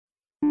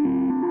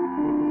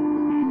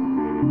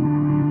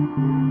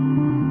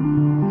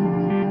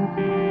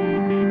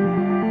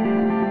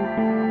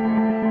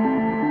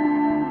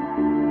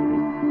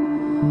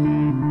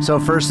So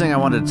first thing I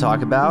wanted to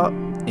talk about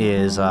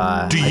is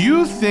Do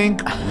you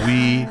think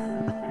we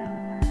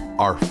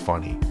are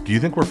funny? Do you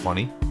think we're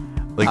funny?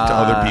 Like to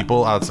other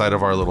people outside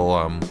of our little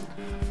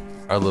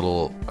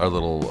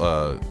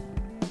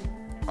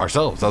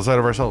ourselves, outside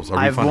of ourselves. Are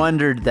we I've funny?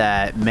 wondered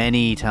that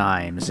many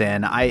times,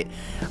 and I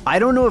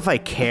don't know if I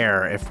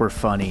care if we're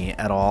funny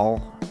at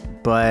all,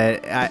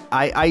 but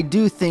I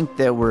do think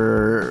that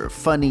we're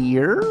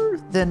funnier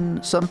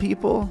than some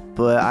people,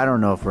 but I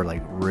don't know if we're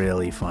like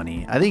really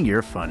funny. I think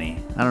you're funny.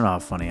 I don't know how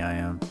funny I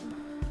am.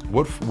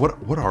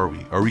 What are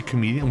we? Are we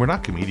comedians? We're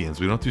not comedians.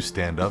 We don't do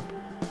stand up.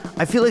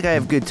 I feel like I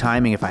have good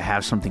timing if I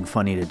have something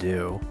funny to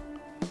do,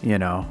 you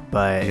know,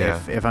 but Yeah.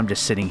 if I'm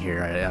just sitting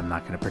here, I'm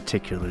not going to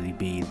particularly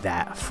be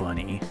that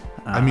funny.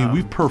 I mean,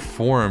 we've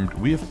performed.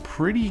 We have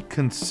pretty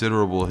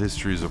considerable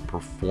histories of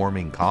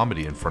performing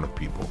comedy in front of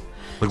people.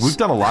 Like we've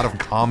done a lot of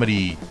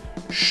comedy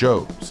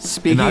shows.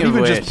 Speaking and not of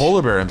even which, just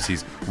Polar Bear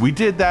MCs. We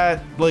did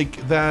that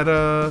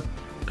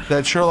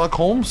that Sherlock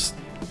Holmes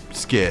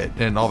skit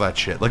and all that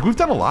shit. Like we've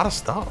done a lot of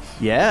stuff.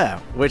 yeah,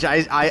 which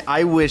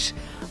I wish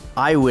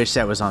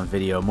that was on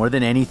video more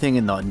than anything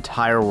in the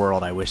entire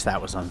world. I wish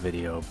that was on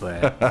video,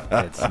 but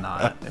it's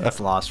not. It's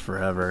lost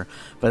forever.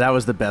 But that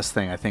was the best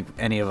thing I think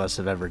any of us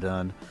have ever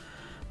done.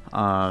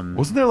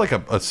 Wasn't there like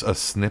a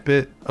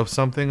snippet of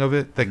something of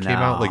it that came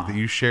out like that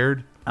you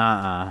shared?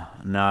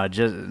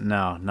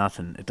 No,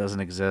 nothing. It doesn't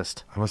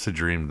exist. I must have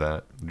dreamed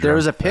that. There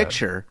was a Dreamt that.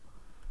 picture.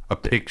 A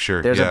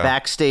picture. There's yeah. a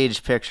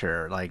backstage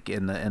picture, like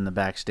in the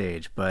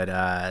backstage, but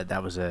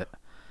that was it.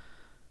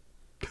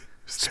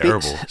 It's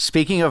terrible.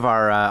 Speaking of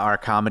our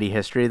comedy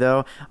history,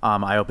 though,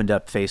 I opened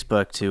up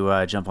Facebook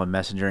to jump on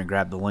Messenger and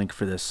grab the link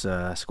for this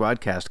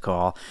Squadcast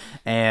call,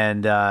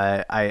 and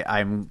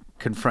I'm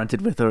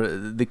confronted with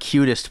the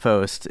cutest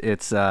post.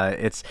 It's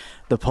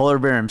the Polar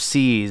Bear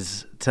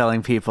MCs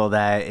telling people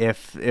that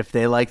if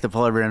they like the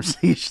Polar Bear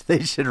MCs,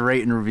 they should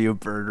rate and review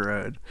Bird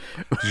Road.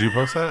 Did you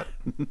post that?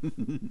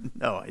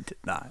 No, I did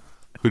not.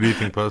 Who do you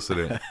think posted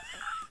it?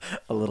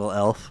 A little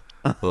elf,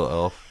 Little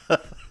elf.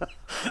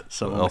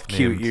 some elf with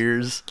cute named-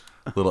 ears,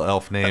 Little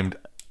elf named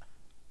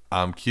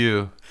I'm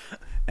Q,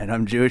 and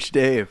I'm Jewish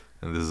Dave.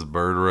 and this is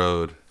Bird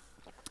Road.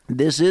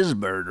 This is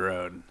Bird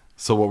Road.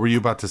 So what were you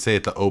about to say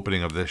at the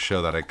opening of this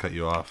show that I cut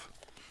you off?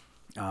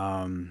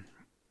 Oh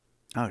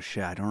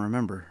shit, I don't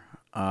remember.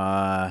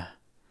 I'll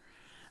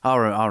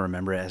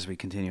remember it as we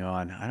continue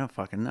on. I don't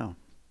fucking know.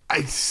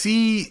 I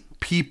see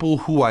people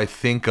who I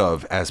think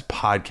of as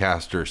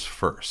podcasters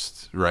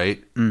first,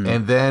 right?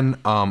 And then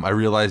I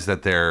realize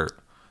that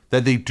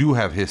they do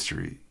have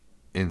history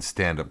in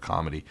stand-up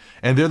comedy.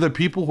 And they're the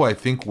people who I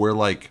think we're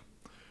like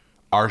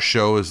our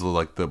show is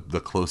like the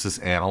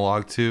closest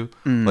analog to.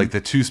 Like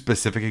the two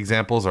specific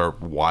examples are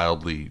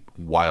wildly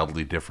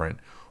different.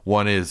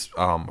 One is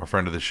a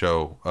friend of the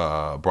show,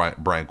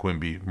 Brian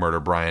Quimby, Murder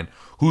Brian,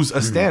 who's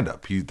a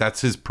stand-up. That's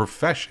his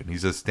profession.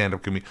 He's a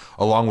stand-up comedian,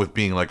 along with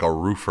being like a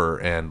roofer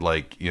and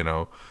like, you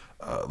know,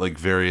 like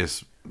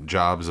various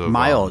jobs of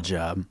My old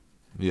job.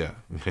 Yeah.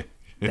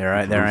 There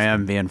I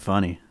am being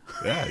funny.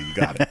 Yeah, you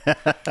got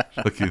it.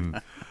 Looking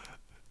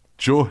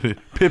Jordan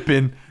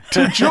Pippen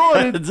to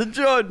Jordan. It's a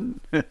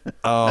Jordan.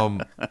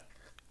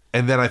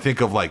 And then I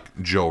think of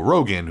like Joe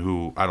Rogan,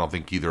 who I don't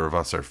think either of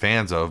us are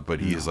fans of, but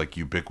he is like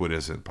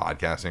ubiquitous in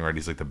podcasting, right?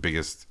 He's like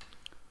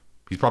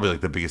he's probably like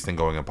the biggest thing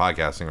going in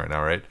podcasting right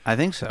now, right? I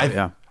think so.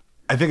 Yeah.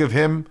 I think of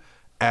him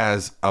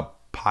as a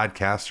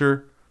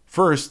podcaster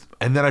first,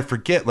 and then I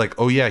forget like,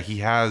 oh yeah, he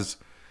has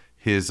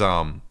his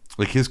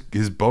like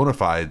his bona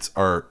fides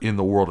are in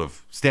the world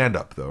of stand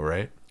up though,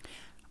 right?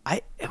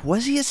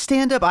 Was he a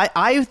stand-up? I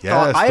thought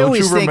Yes, I don't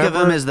always you think of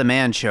remember? him as the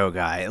Man Show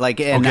guy.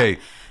 Like, and Okay.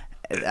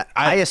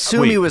 I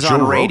assume Wait, he was Joe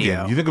on Rogan.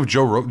 radio. You think of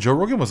Joe Rogan? Joe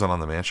Rogan wasn't on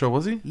the Man Show,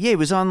 was he? Yeah, he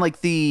was on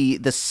like the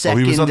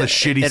second. he was on the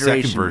shitty second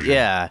iteration. version.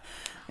 Yeah,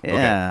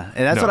 yeah,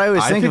 and that's No, what I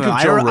was I thinking. think of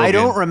I Joe don't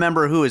Rogan.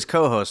 remember who his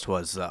co-host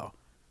was though.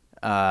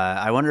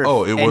 I wonder if It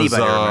anybody was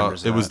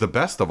remembers it was that. the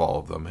best of all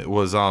of them. It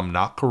was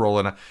not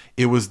Corolla.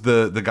 It was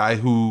the guy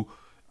who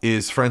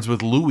is friends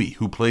with Louis,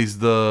 who plays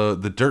the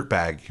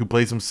dirtbag, who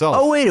plays himself.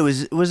 Oh wait,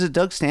 was it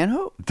Doug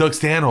Stanhope? Doug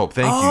Stanhope.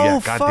 Thank you. Oh, Yeah,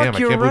 fuck, goddamn, I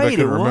you're can't believe I right,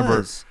 couldn't it remember.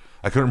 was.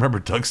 I couldn't remember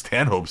Doug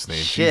Stanhope's name.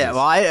 Shit. Jesus.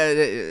 Well,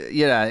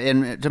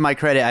 and to my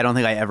credit, I don't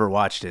think I ever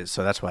watched it,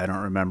 so that's why I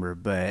don't remember.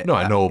 But No,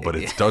 I know, but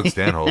it's Doug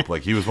Stanhope.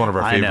 Like he was one of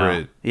our I know.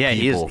 favorite Yeah,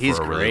 people he's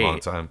for a really great. long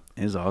time.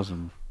 He's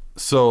awesome.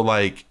 So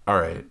like, all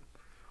right,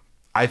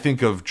 I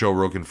think of Joe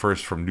Rogan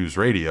first from News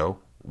Radio,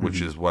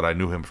 which is what I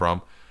knew him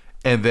from,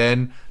 and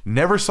then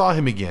never saw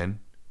him again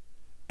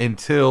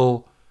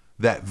until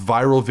that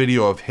viral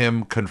video of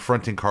him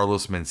confronting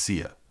Carlos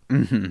Mencia.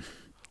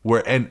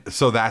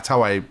 So that's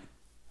how I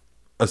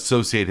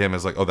associate him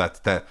as like, oh,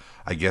 that.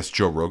 I guess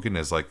Joe Rogan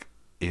is like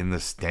in the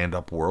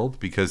stand-up world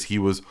because he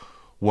was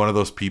one of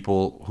those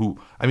people who,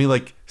 I mean,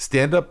 like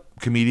stand-up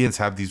comedians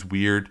have these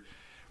weird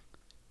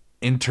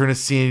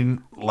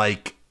internecine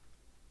like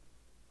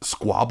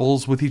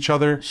squabbles with each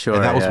other. Sure,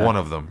 and that was yeah. one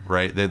of them,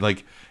 right? They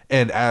like,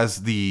 and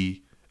as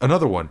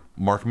another one,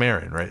 Mark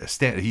Maron, right?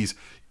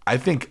 I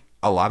think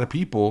a lot of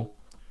people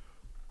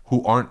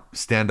who aren't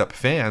stand-up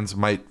fans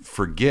might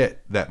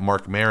forget that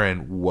Mark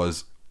Maron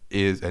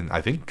is and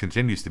I think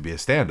continues to be a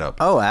stand-up.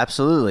 Oh,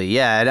 absolutely.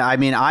 Yeah. And I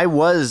mean, I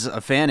was a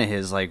fan of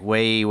his like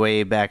way,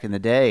 way back in the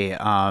day.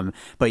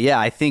 But yeah,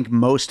 I think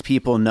most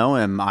people know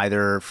him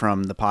either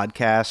from the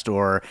podcast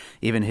or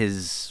even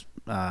his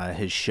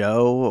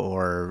show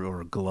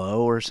or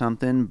Glow or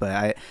something.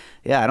 But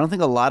I don't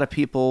think a lot of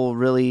people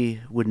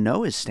really would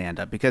know his stand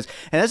up because,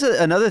 and that's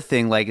another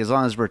thing, like, as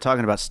long as we're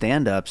talking about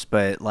stand ups,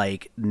 but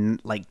like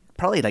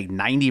probably like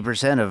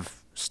 90%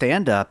 of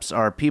stand-ups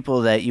are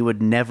people that you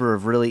would never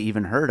have really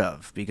even heard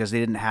of because they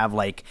didn't have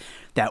like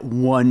that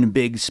one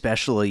big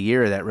special a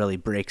year that really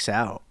breaks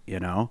out, you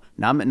know.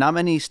 Not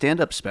many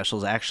stand-up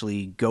specials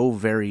actually go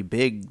very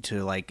big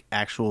to like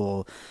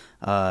actual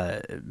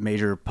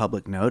major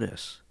public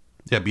notice.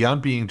 Yeah,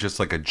 beyond being just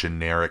like a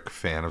generic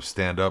fan of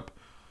stand-up,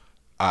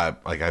 I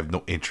have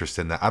no interest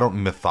in that. I don't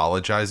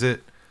mythologize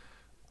it.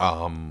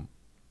 I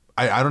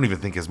don't even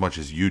think as much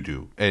as you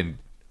do. And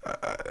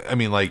I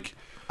mean, like,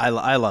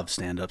 I love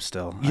stand-up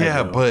still.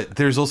 yeah, but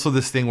there's also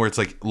this thing where it's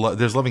like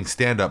there's loving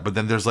stand-up, but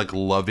then there's like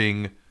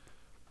loving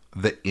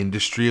the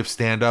industry of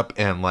stand-up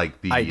and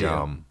like the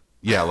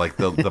like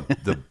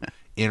the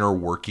inner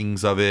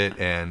workings of it,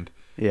 and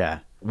yeah,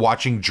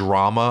 watching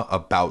drama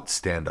about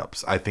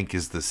stand-ups I think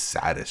is the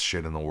saddest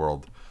shit in the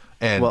world.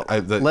 And well,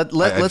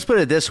 let's put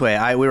it this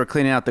way. We were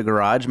cleaning out the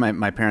garage,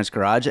 my parents'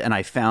 garage, and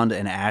I found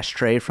an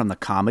ashtray from the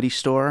Comedy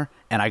Store,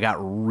 and I got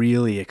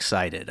really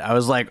excited. I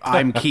was like,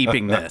 I'm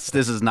keeping this.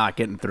 This is not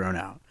getting thrown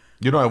out.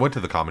 You know, I went to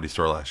the Comedy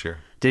Store last year.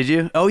 Did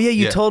you? Oh, yeah,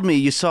 you told me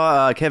you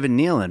saw Kevin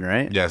Nealon,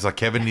 right? Yeah, I saw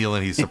Kevin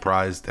Nealon. He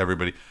surprised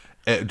everybody.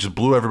 It just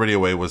blew everybody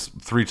away. Was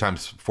 4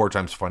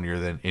 times funnier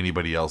than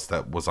anybody else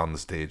that was on the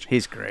stage.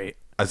 He's great.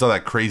 I saw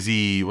that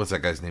crazy, what's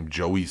that guy's name?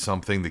 Joey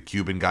something, the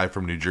Cuban guy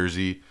from New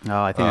Jersey.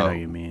 Oh, I think I know what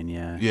you mean,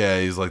 yeah. Yeah,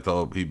 he's like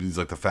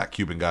the fat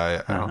Cuban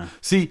guy. I don't know.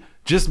 See,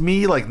 just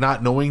me like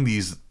not knowing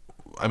these,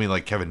 I mean,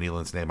 like Kevin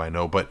Nealon's name I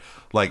know, but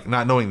like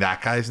not knowing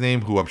that guy's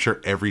name, who I'm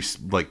sure every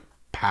like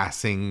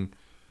passing,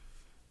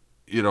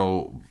 you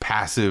know,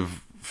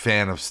 passive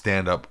fan of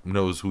stand-up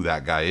knows who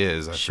that guy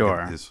is. I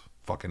forget his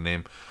fucking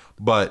name.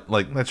 But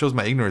like that shows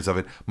my ignorance of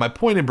it. My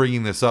point in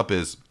bringing this up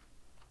is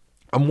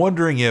I'm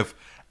wondering if,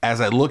 as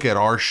I look at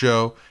our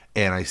show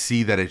and I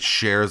see that it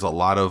shares a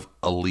lot of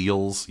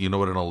alleles, you know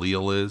what an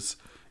allele is?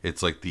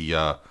 It's like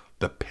the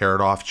paired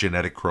off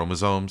genetic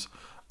chromosomes.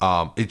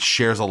 It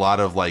shares a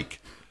lot of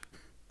like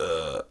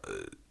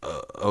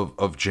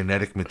of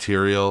genetic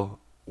material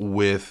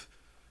with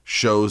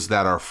shows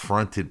that are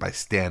fronted by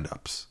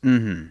stand-ups.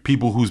 Mm-hmm.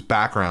 People whose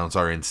backgrounds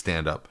are in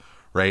stand-up,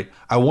 right?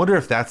 I wonder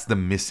if that's the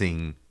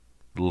missing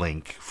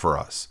link for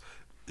us,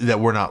 that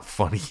we're not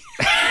funny.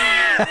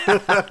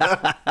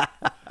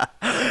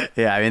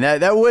 Yeah, I mean,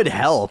 that would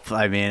help.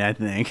 I mean, I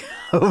think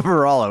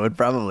overall it would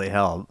probably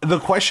help. The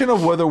question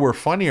of whether we're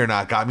funny or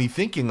not got me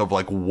thinking of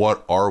like,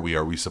 what are we?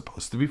 Are we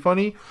supposed to be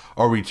funny?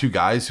 Are we two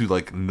guys who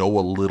like know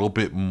a little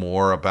bit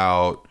more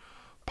about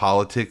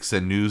politics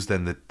and news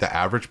than the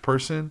average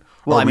person?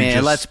 Well, I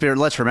mean,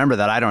 let's remember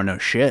that I don't know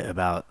shit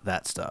about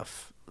that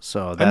stuff.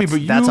 So that's,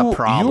 but that's a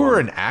problem. You are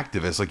an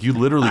activist. Like, you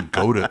literally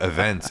go to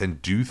events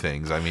and do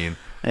things. I mean,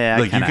 yeah,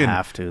 like, I kind of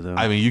have to, though.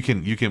 I mean, you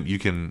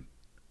can,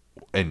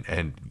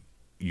 and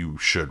you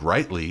should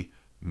rightly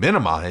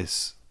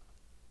minimize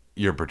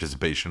your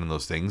participation in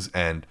those things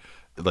and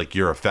like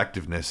your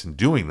effectiveness in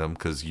doing them,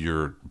 because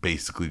you're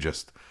basically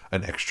just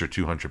an extra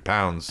 200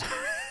 pounds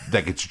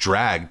that gets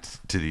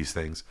dragged to these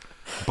things.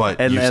 But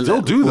you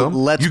still do them.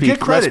 You get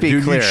credit,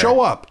 dude. You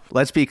show up.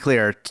 Let's be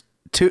clear.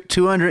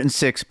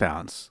 206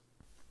 pounds.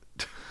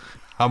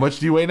 How much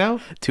do you weigh now?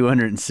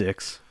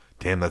 206.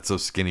 Damn, that's so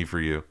skinny for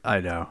you. I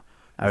know.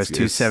 I was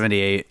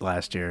 278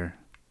 last year.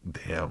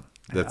 Damn.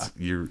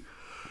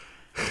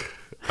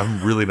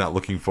 I'm really not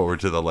looking forward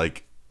to the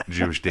like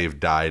Jewish Dave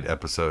died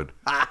episode.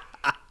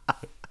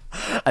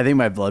 I think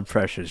my blood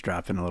pressure is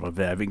dropping a little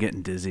bit. I've been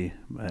getting dizzy,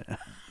 but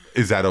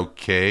is that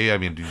okay? I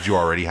mean, did you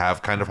already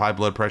have kind of high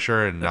blood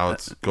pressure and now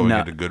it's going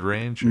into good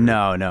range? Or?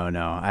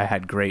 No. I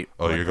had great.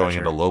 You're going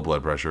into low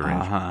blood pressure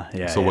range.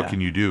 Yeah. So what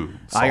can you do?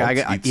 Salt?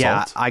 Eat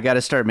salt? I got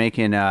to start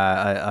making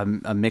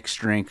a mixed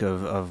drink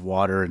of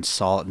water and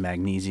salt and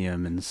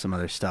magnesium and some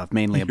other stuff.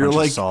 Mainly a bunch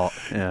of salt.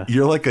 Yeah.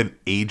 You're like an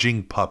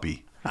aging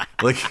puppy.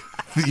 Like,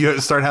 you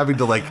start having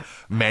to like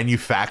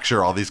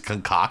manufacture all these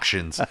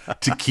concoctions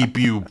to keep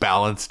you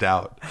balanced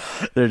out.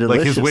 They're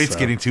delicious, like, his weight's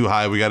getting too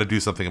high. We got to do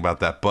something about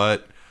that.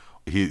 But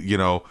he,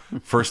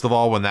 first of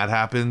all, when that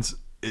happens,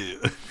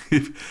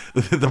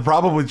 the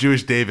problem with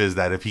Jewish Dave is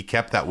that if he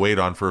kept that weight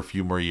on for a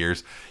few more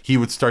years, he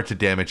would start to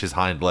damage his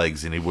hind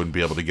legs and he wouldn't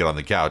be able to get on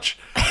the couch.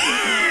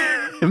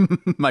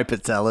 My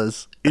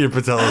patellas. Your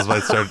patellas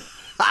might start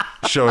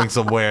showing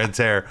some wear and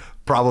tear.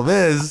 Problem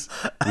is,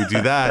 we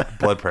do that,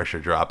 blood pressure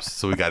drops.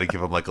 So we got to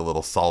give him like a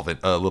little solvent,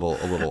 a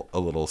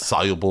little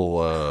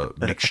soluble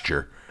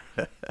mixture.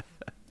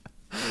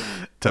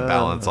 to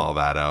balance all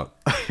that out.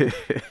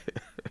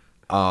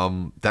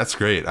 That's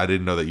great. I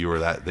didn't know that you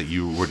were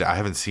I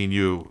haven't seen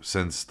you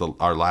since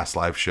our last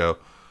live show.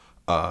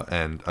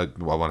 And I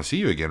want to see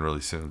you again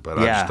really soon, but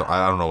Yeah.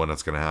 I don't know when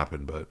that's going to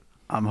happen, but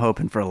I'm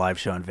hoping for a live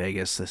show in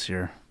Vegas this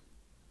year.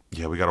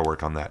 yeah, we got to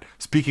work on that.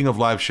 Speaking of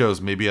live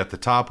shows, maybe at the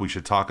top we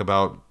should talk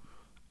about,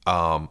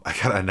 I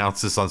got to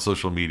announce this on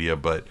social media,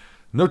 but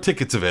no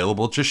tickets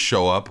available. Just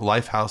show up.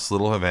 Lifehouse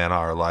Little Havana,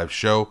 our live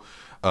show,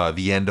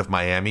 the end of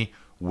Miami,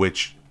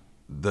 which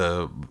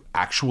the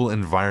actual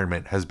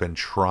environment has been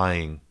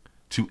trying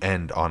to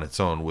end on its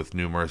own with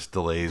numerous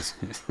delays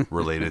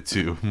related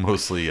to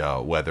mostly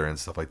weather and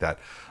stuff like that.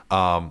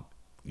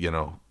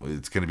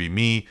 It's going to be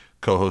me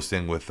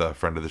co-hosting with a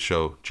friend of the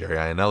show, Jerry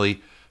Ionelli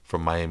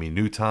from Miami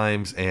New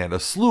Times, and a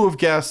slew of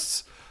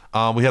guests.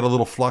 We had a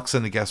little flux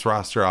in the guest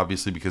roster,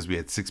 obviously, because we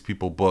had 6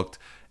 people booked,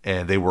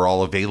 and they were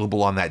all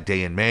available on that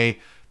day in May.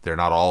 They're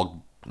not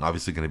all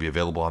obviously going to be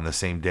available on the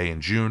same day in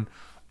June.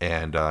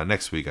 And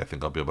next week, I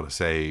think I'll be able to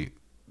say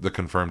the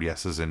confirmed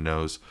yeses and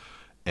nos.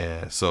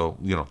 So,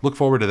 look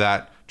forward to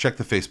that. Check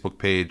the Facebook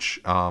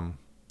page.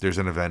 There's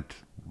an event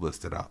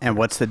listed out. And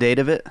what's the date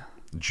of it?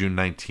 June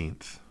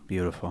 19th.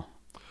 Beautiful.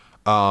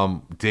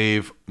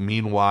 Dave,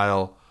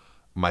 meanwhile,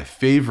 my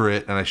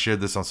favorite, and I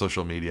shared this on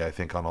social media, I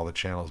think on all the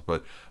channels,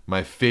 but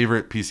my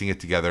favorite piecing it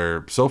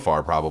together so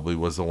far probably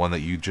was the one that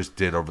you just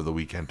did over the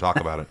weekend. Talk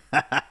about it.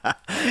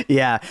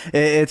 Yeah,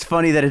 it's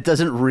funny that it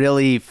doesn't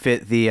really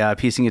fit the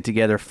piecing it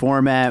together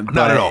format.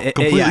 Not at all.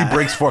 Completely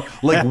breaks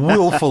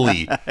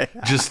willfully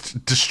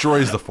just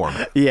destroys the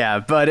format. Yeah,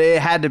 but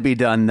it had to be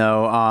done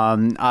though.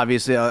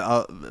 Obviously,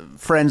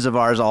 friends of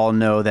ours all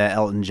know that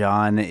Elton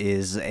John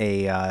is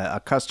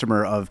a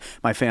customer of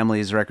my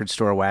family's record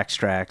store, Wax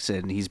Trax,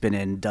 and he's been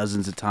in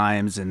dozens of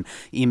times and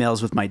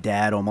emails with my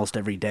dad almost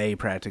every day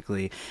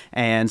practically.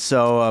 And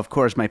so, of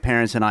course, my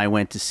parents and I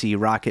went to see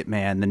Rocket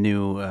Man, the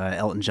new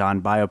Elton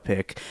John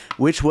biopic,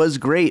 which was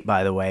great,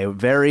 by the way.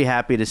 Very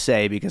happy to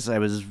say, because I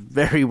was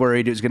very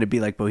worried it was going to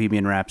be like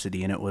Bohemian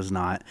Rhapsody, and it was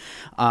not.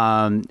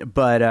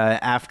 But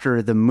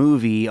after the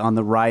movie, on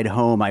the ride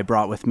home, I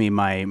brought with me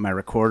my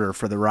recorder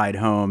for the ride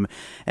home,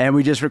 and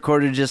we just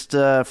recorded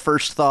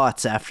first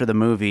thoughts after the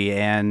movie.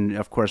 And,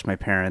 of course, my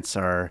parents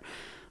are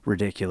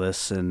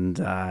ridiculous, and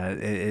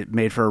it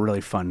made for a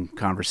really fun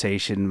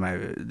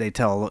conversation. They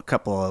tell a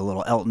couple of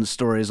little Elton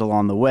stories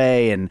along the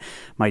way, and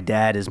my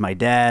dad is my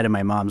dad and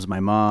my mom's my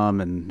mom,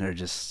 and they're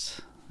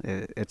just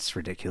it's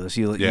ridiculous.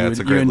 It's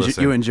a great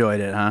listen. You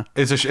enjoyed it, huh?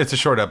 It's a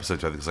short episode.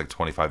 I think it's like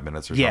 25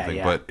 minutes or something.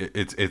 Yeah. But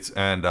it's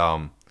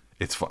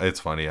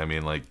funny. I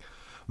mean, like,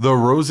 the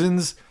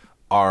Rosens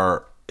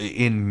are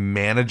in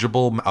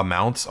manageable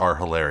amounts are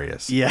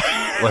hilarious. Yeah,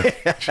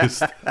 like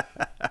just.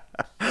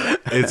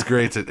 It's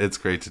great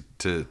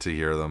to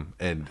hear them,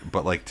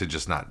 but like to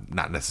just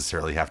not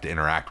necessarily have to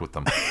interact with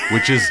them,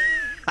 which is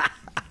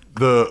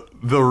the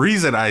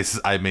reason I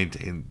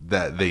maintain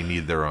that they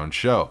need their own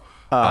show,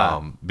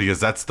 because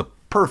that's the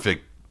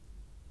perfect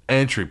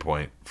entry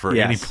point for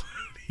anybody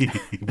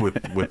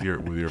with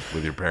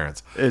your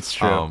parents. It's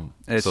true.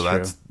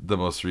 That's the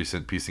most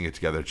recent piecing it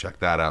together. Check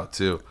that out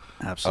too.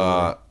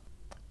 Absolutely.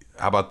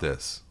 How about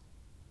this?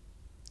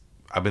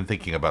 I've been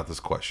thinking about this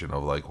question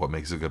of like what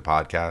makes a good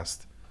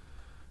podcast.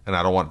 And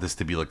I don't want this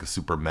to be like a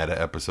super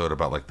meta episode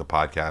about like the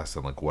podcast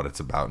and like what it's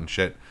about and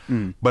shit.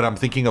 But I'm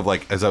thinking of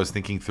like, as I was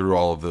thinking through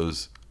all of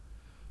those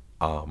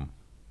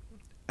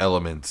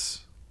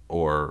elements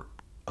or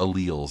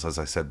alleles, as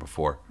I said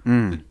before,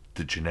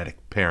 the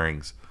genetic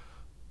pairings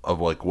of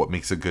like what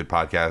makes a good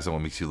podcast and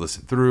what makes you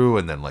listen through,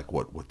 and then like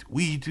what do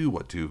we do?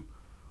 What do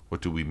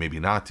we maybe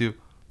not do?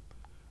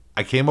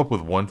 I came up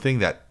with one thing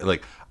that,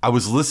 like, I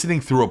was listening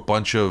through a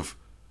bunch of,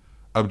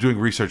 I'm doing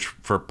research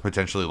for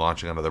potentially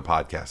launching another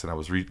podcast, and I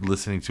was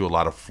listening to a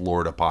lot of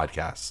Florida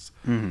podcasts.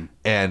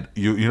 And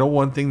you know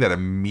one thing that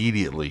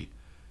immediately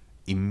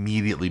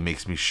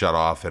makes me shut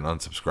off and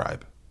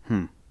unsubscribe?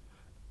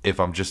 If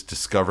I'm just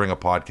discovering a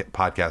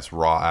podcast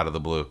raw out of the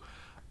blue.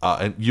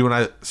 And you and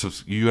I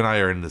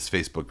are in this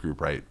Facebook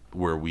group, right,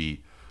 where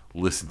we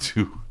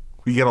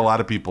get a lot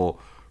of people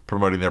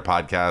promoting their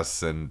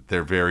podcasts, and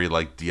they're very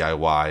like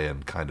DIY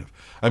and kind of,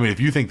 I mean, if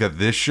you think that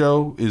this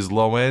show is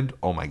low end,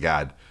 oh my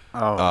God.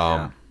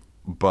 Yeah.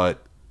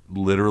 But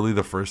literally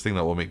the first thing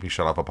that will make me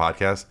shut off a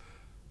podcast,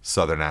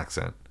 Southern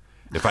accent.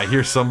 If I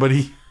hear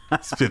somebody,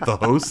 the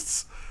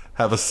hosts,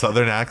 have a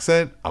Southern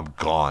accent, I'm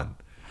gone.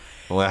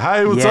 I'm like,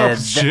 hi, what's up?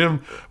 It's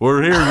Jim.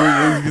 We're here.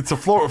 It's the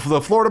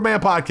Florida Man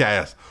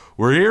podcast.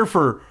 We're here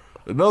for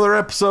another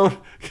episode.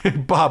 Hey,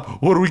 Bob,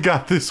 what do we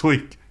got this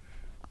week?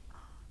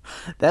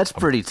 That's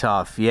pretty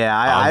tough. Yeah,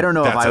 I don't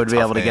know if I would be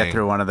able to get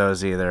through one of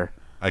those either.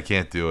 I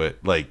can't do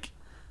it. Like,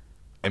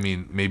 I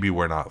mean, maybe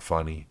we're not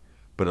funny,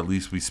 but at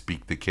least we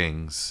speak the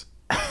kings.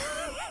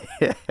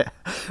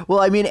 Well,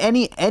 I mean,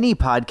 any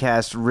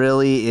podcast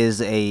really is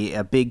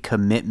a big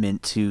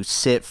commitment to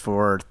sit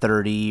for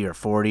 30 or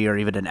 40 or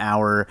even an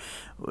hour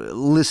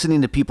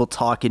listening to people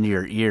talk into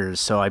your ears.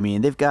 So, I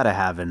mean, they've got to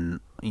have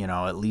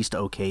at least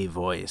okay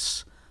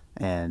voice.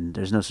 And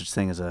there's no such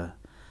thing as a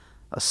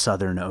a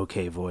southern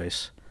okay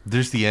voice.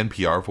 There's the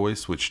NPR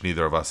voice, which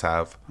neither of us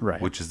have,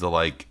 Right. which is the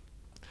like,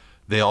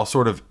 they all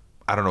sort of,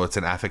 I don't know, it's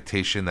an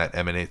affectation that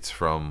emanates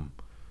from,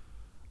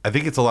 I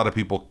think it's a lot of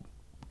people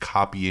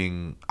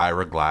copying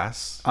Ira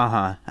Glass.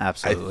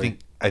 Absolutely.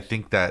 I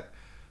think that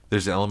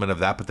there's an element of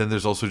that, but then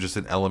there's also just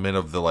an element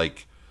of the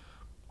like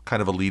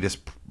kind of elitist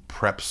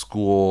prep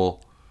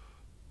school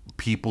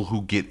people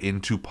who get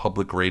into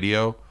public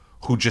radio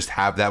who just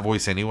have that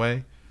voice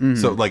anyway.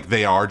 So like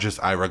they are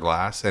just Ira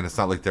Glass, and it's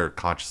not like they're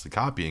consciously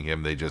copying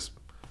him. They just,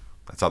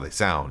 that's how they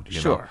sound.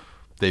 You know?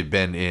 They've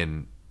been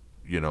in,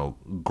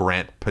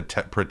 grant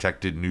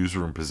protected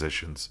newsroom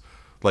positions,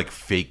 like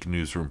fake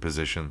newsroom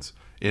positions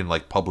in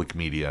like public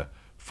media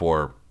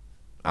for,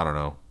 I don't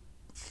know,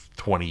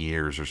 20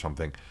 years or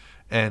something.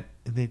 And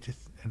they just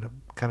end up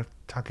kind of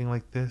talking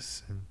like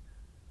this. And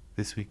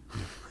this week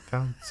we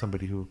found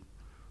somebody who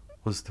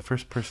was the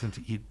first person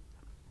to eat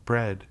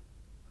bread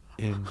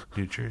in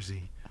New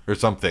Jersey or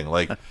something.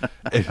 Like,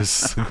 it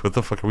was, what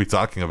the fuck are we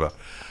talking about?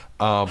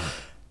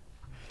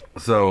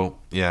 So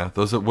yeah,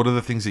 what are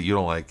the things that you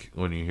don't like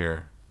when you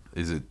hear?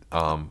 Is it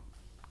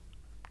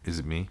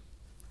me?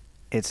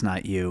 It's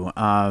not you.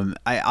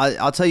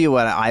 I'll tell you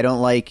what I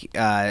don't like.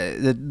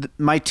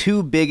 My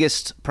two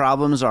biggest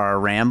problems are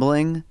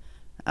rambling.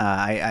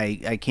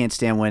 I can't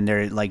stand when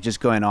they're like just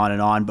going on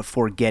and on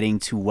before getting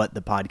to what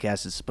the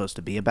podcast is supposed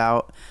to be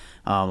about,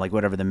 like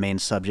whatever the main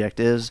subject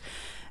is,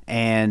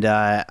 and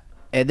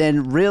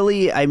then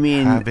really, I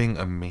mean, having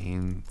a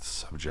main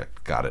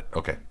subject. Got it.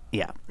 Okay.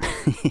 Yeah.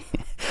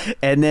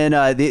 And then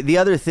the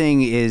other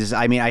thing is,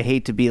 I mean, I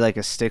hate to be like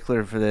a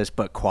stickler for this,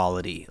 but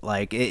quality.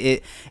 Like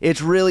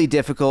it's really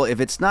difficult if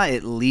it's not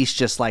at least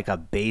just like a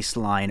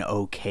baseline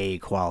okay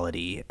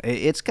quality.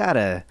 It's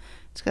gotta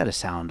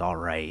sound all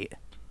right.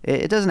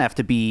 It doesn't have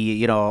to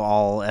be,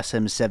 all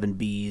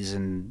SM7Bs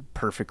and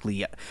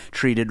perfectly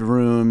treated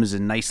rooms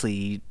and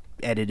nicely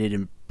edited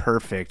and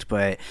perfect,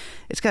 but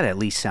it's got to at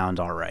least sound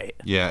all right.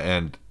 Yeah,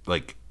 and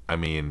like, I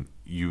mean,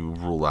 you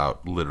rule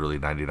out literally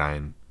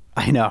 99.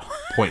 I know.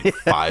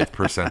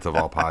 0.5% of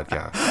all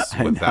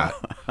podcasts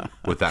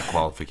with that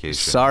qualification.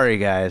 Sorry,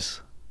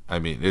 guys. I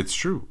mean, it's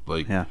true.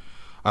 Like, yeah.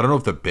 I don't know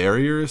if the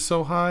barrier is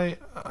so high.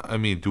 I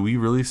mean, do we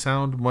really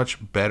sound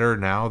much better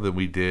now than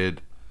we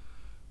did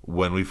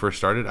when we first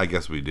started? I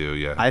guess we do.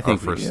 Yeah, I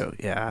think we do.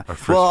 Yeah.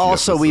 Well,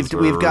 also we've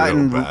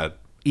gotten bad.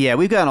 Yeah,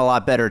 we've gotten a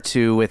lot better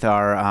too with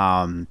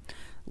our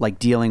like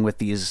dealing with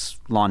these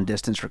long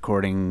distance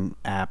recording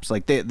apps.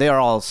 Like they are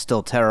all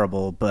still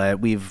terrible, but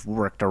we've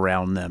worked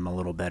around them a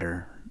little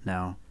better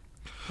now.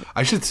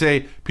 I should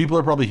say, people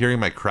are probably hearing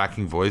my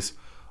cracking voice.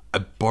 I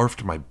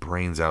barfed my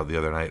brains out the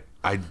other night.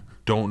 I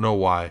don't know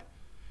why.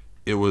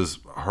 It was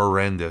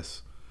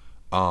horrendous.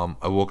 I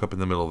woke up in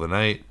the middle of the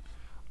night.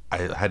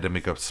 I had to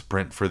make a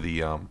sprint for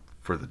the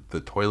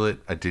toilet.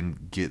 I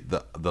didn't get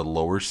the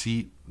lower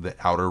seat, the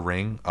outer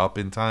ring, up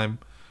in time.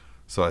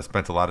 So I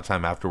spent a lot of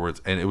time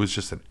afterwards, and it was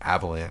just an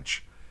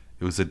avalanche.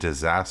 It was a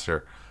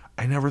disaster.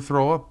 I never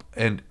throw up,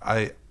 and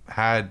I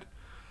had,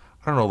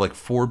 I don't know, like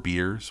 4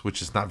 beers,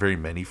 which is not very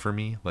many for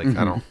me. Like,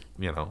 I don't,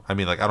 I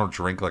mean, like, I don't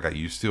drink like I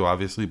used to,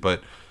 obviously,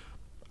 but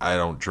I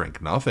don't drink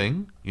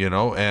nothing, and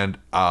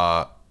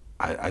I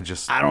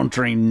don't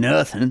drink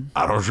nothing.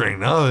 I don't drink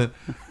nothing.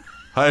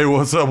 Hey,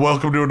 what's up?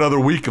 Welcome to another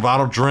week of I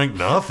Don't Drink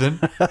Nothing.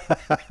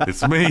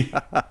 It's me,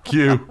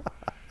 Q.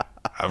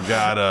 I've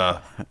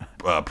got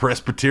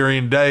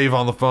Presbyterian Dave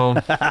on the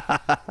phone.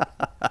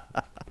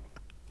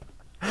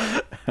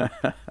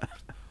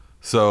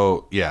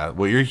 So, yeah,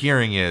 what you're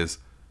hearing is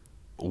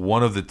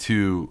one of the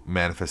two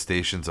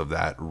manifestations of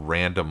that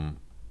random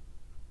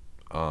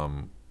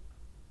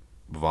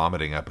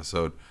vomiting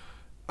episode.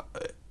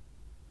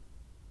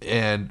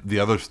 And the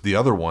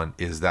other one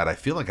is that I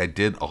feel like I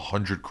did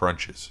 100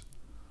 crunches.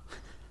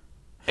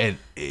 And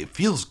it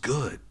feels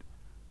good.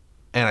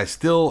 And I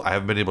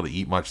haven't been able to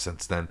eat much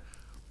since then.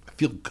 I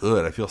feel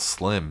good. I feel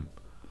slim.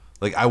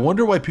 Like, I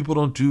wonder why people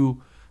don't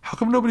do... How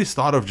come nobody's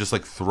thought of just,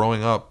 like,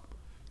 throwing up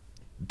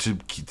to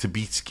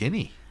be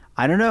skinny?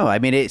 I don't know. I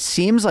mean, it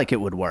seems like it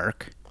would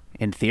work,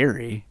 in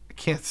theory. I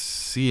can't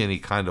see any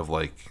kind of,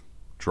 like,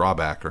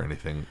 drawback or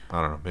anything.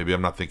 I don't know. Maybe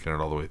I'm not thinking it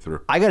all the way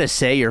through. I gotta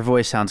say, your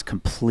voice sounds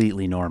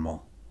completely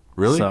normal.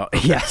 Really? So,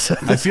 yes.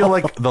 I feel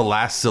like the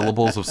last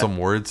syllables of some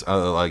words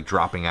like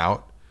dropping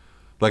out.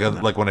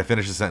 Like when I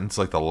finish a sentence,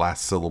 like the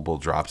last syllable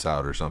drops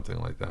out or something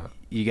like that.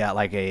 You got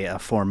like a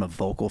form of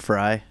vocal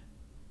fry?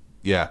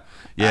 Yeah.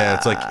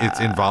 It's like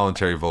it's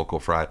involuntary vocal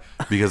fry,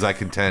 because I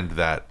contend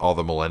that all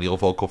the millennial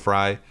vocal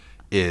fry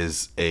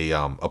is a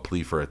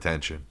plea for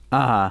attention.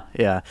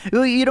 Yeah.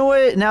 Well, you know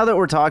what? Now that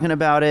we're talking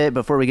about it,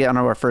 before we get on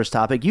our first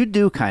topic, you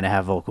do kind of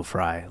have vocal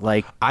fry.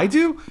 Like I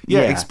do?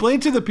 Yeah. Explain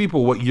to the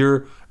people what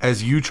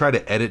as you try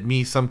to edit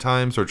me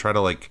sometimes or try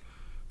to like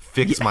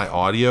fix my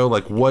audio,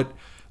 like what,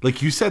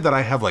 like you said that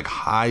I have like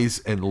highs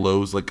and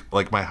lows,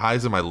 like my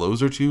highs and my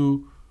lows are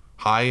too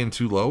high and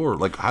too low, or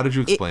like how did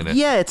you explain it?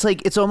 Yeah,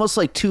 it's almost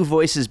like two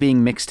voices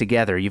being mixed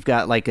together. You've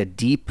got like a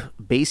deep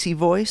bassy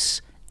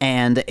voice,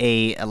 and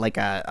a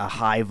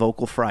high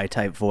vocal fry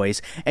type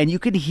voice, and you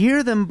can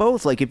hear them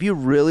both. Like if you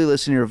really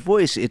listen to your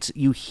voice,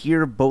 you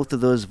hear both of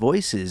those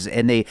voices,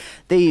 and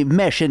they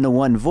mesh into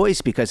one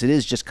voice because it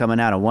is just coming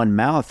out of one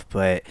mouth.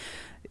 But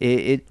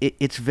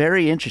it's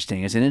very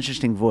interesting. It's an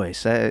interesting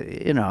voice. I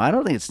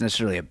don't think it's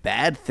necessarily a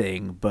bad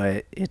thing,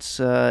 but it's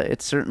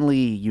certainly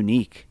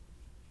unique.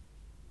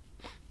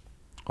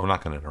 I'm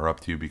not going to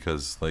interrupt you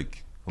because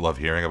like I love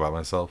hearing about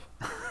myself.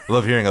 I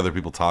love hearing other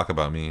people talk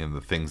about me and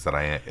the things that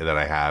I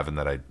have and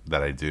that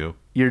I do.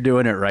 You're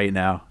doing it right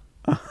now.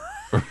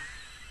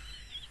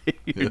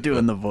 You're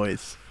doing the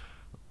voice.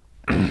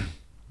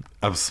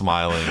 I'm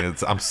smiling.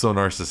 I'm so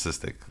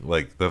narcissistic.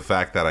 Like the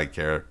fact that I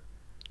care.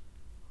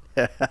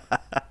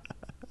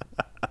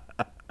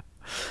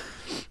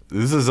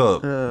 This is a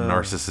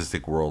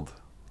narcissistic world.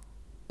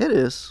 It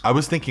is. I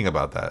was thinking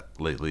about that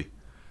lately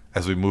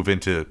as we move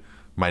into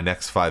my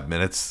next 5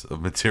 minutes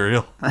of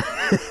material.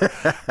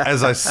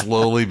 As I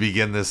slowly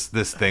begin this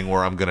thing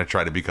where I'm going to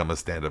try to become a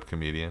stand-up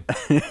comedian.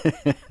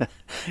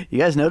 You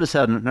guys notice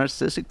how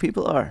narcissistic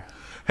people are?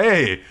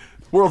 Hey,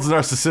 world's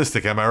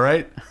narcissistic, am I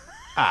right?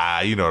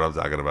 You know what I'm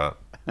talking about.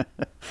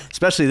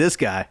 Especially this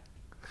guy.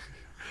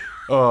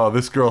 Oh,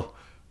 this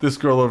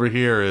girl over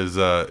here is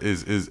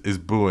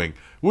booing.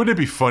 Wouldn't it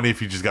be funny if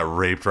you just got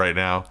raped right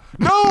now?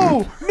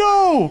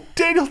 No,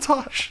 Daniel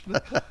Tosh.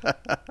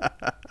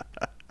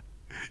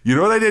 You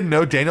know what I didn't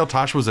know? Daniel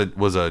Tosh was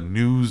a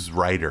news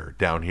writer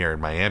down here in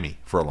Miami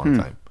for a long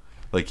time.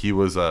 Like he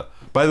was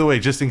by the way,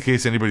 just in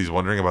case anybody's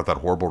wondering about that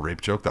horrible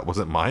rape joke, that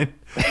wasn't mine.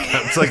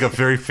 That's like a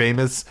very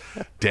famous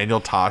Daniel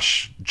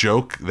Tosh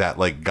joke that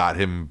like got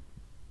him,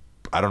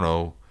 I don't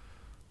know,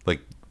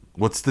 like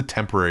what's the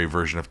temporary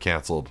version of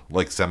canceled?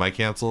 Like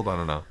semi-canceled? I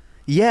don't know.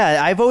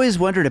 Yeah, I've always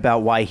wondered about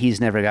why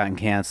he's never gotten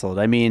canceled.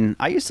 I mean,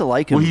 I used to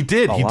like him. Well, he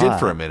did. He did lot.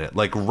 for a minute.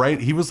 Like,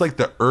 right? He was like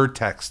the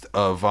text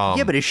of.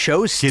 Yeah, but his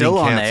show's still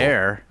on the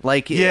air.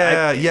 Like,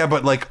 yeah,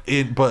 but like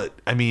But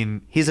I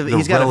mean, he's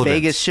got a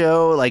Vegas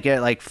show like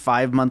at like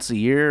 5 months a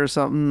year or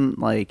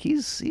something. Like,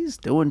 he's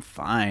doing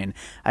fine.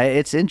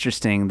 It's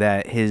interesting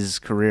that his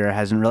career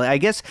hasn't really. I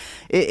guess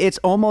it's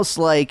almost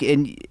like,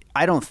 and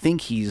I don't think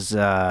he's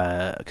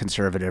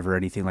conservative or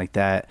anything like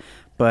that,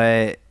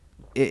 but.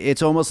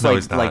 It's almost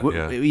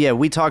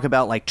we talk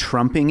about like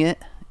trumping it,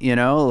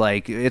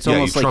 like it's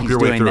almost like he's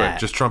doing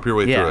that. Just trump your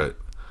way through it.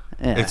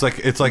 Yeah.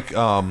 It's like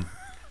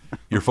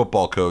your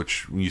football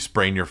coach when you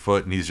sprain your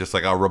foot and he's just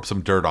like, I'll rub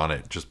some dirt on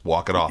it, just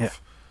walk it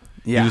off.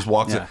 Yeah. He just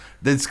walks it.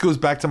 This goes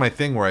back to my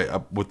thing where I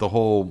with the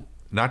whole,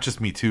 not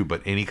just Me Too,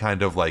 but any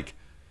kind of like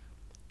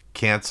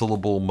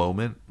cancelable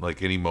moment,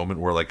 like any moment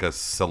where like a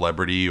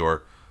celebrity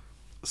or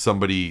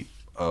somebody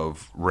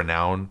of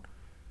renown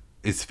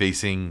is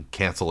facing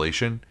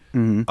cancellation.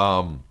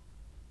 Mm-hmm.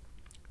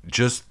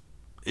 Just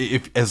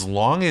if as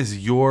long as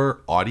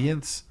your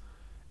audience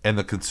and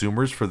the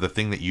consumers for the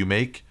thing that you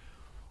make,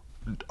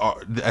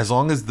 as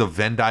long as the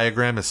Venn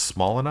diagram is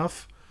small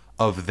enough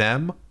of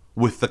them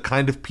with the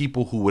kind of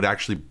people who would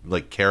actually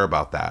like care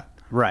about that,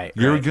 right?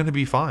 You're going to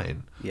be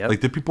fine. Yep. Like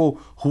the people,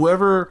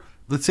 whoever.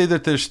 Let's say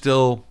that there's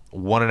still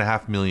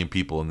 1.5 million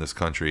people in this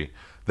country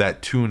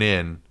that tune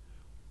in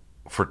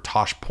for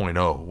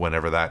Tosh.0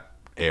 whenever that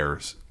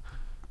airs.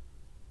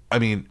 I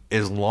mean,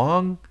 as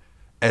long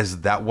as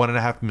that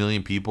 1.5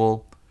 million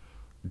people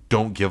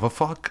don't give a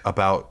fuck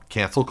about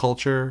cancel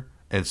culture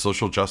and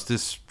social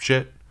justice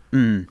shit,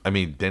 I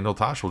mean, Daniel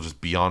Tosh will just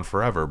be on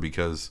forever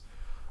because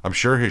I'm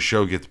sure his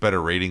show gets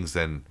better ratings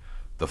than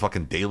the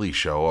fucking Daily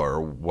Show or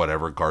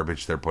whatever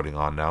garbage they're putting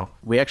on now.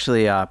 We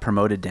actually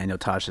promoted Daniel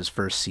Tosh's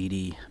first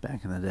CD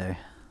back in the day.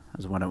 I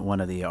was one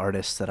of the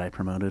artists that I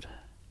promoted.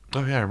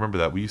 Oh yeah, I remember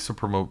that. We used to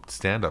promote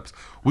stand-ups.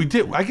 We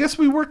did. I guess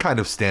we were kind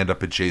of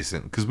stand-up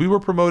adjacent because we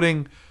were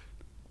promoting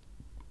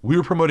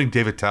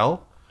David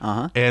Tell,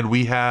 and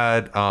we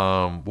had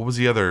what was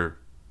the other?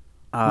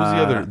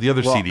 The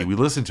other CD? We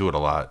listened to it a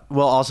lot.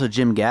 Well, also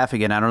Jim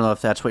Gaffigan. I don't know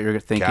if that's what you're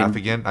thinking.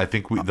 Gaffigan. I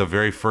think the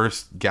very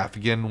first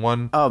Gaffigan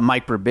one. Oh,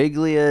 Mike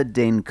Birbiglia,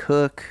 Dane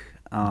Cook.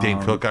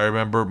 Dane Cook, I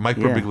remember. Mike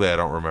Birbiglia, I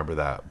don't remember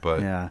that,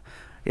 but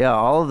yeah,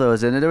 all of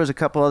those, and there was a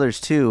couple others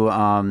too.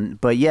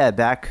 But yeah,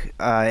 back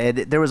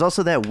there was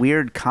also that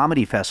weird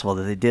comedy festival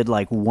that they did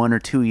like 1 or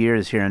 2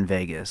 years here in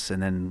Vegas,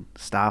 and then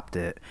stopped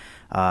it.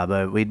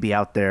 But we'd be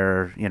out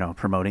there,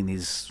 promoting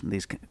these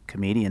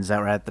comedians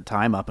that were at the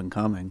time up and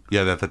coming.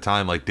 Yeah, at the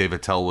time, like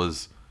David Tell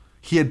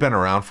he had been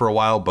around for a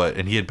while,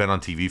 and he had been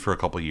on TV for a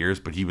couple of years,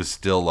 but he was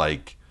still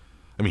like,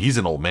 I mean, he's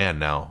an old man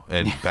now,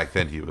 and back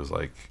then he was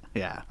like,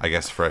 I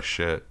guess fresh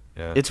shit.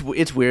 Yeah.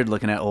 It's weird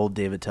looking at old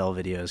David Tell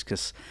videos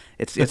because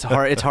it's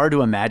hard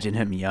to imagine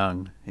him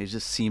young. He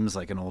just seems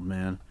like an old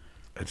man.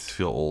 I just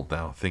feel old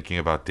now thinking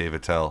about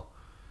David Tell.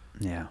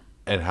 Yeah.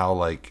 And how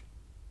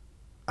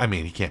I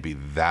mean, he can't be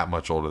that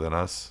much older than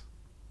us.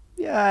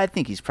 Yeah, I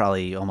think he's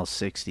probably almost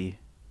 60.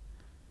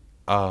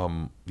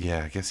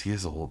 Yeah, I guess he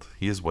is old.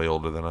 He is way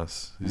older than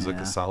us. He's like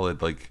a solid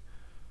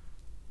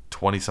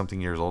 20-something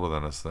years older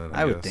than us then.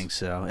 I would think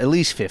so. At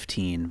least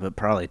 15, but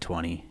probably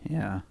 20.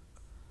 Yeah.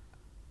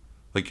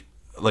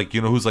 like,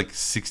 you know who's like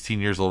 16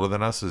 years older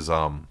than us is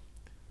I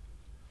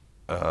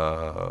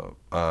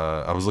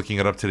was looking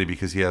it up today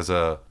because he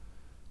doesn't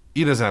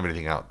have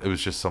anything out. It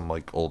was just some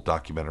like old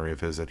documentary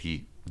of his that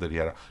he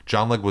had.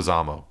 John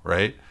Leguizamo,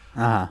 right?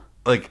 Uh-huh.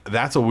 Like,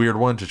 that's a weird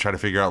one to try to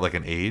figure out like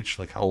an age.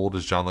 Like, how old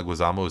is John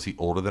Leguizamo? Is he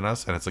older than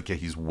us? And it's like, yeah,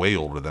 he's way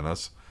older than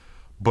us,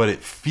 but it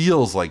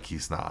feels like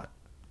he's not.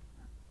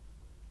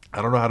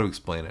 I don't know how to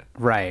explain it.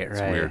 Right,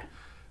 It's right. weird.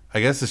 I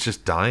guess it's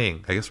just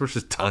dying. I guess we're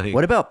just dying.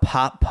 What about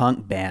pop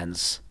punk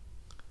bands?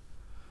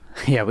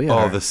 Yeah, we Oh,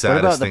 are. the What saddest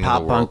about the thing in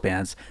pop the punk world.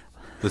 bands?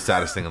 The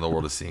saddest thing in the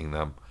world is seeing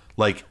them.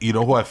 Like, you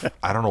know who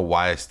I don't know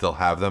why I still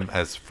have them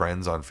as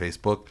friends on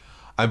Facebook.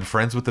 I'm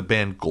friends with the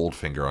band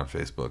Goldfinger on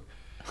Facebook,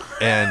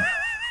 and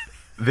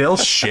they'll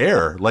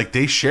share, like,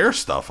 they share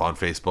stuff on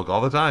Facebook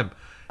all the time,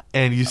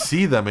 and you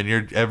see them,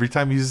 and every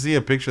time you see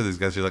a picture of these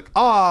guys, you're like,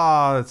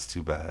 oh, that's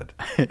too bad.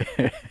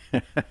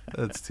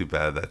 That's too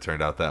bad that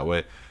turned out that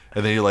way.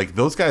 And then you're like,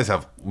 those guys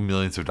have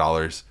millions of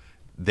dollars.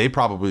 They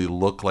probably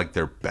look like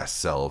their best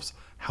selves.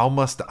 How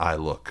must I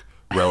look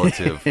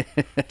relative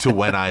to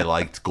when I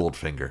liked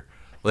Goldfinger?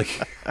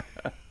 Like,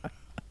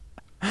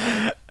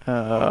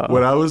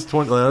 when I was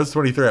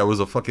 23, I was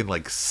a fucking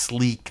like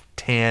sleek,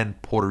 tan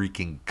Puerto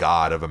Rican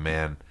god of a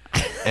man,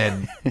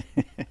 and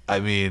I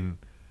mean,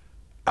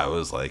 I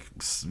was like,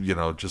 you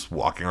know, just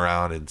walking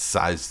around in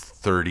size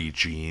 30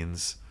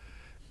 jeans.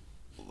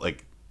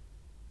 Like,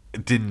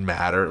 it didn't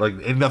matter. Like,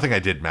 nothing I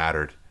did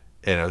mattered,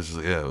 and I was just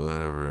like, yeah,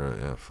 whatever,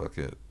 yeah, fuck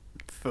it.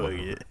 Fuck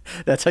it.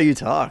 That's how you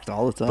talked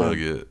all the time. Fuck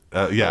it.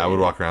 Yeah, I would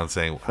walk around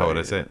saying, how would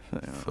I say it?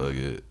 Fuck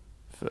it.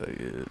 Fuck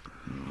it.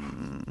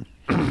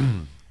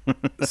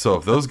 So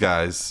if those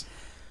guys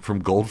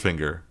from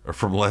Goldfinger or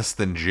from Less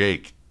Than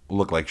Jake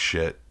look like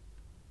shit,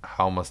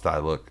 how must I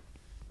look?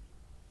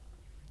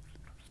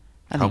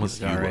 I How think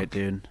must you look you all right, look?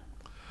 dude.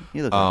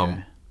 You look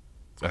okay.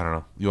 I don't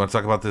know. You want to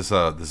talk about this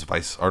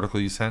Vice article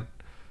you sent?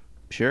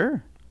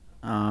 Sure.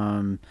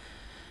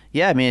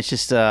 Yeah, I mean, it's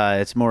just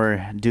it's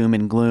more doom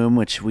and gloom,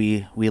 which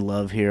we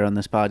love here on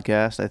this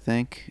podcast. I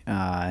think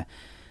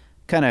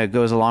kind of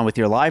goes along with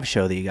your live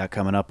show that you got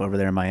coming up over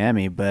there in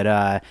Miami. But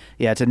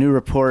yeah, it's a new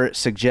report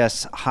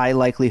suggests high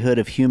likelihood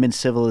of human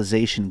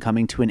civilization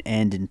coming to an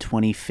end in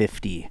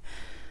 2050.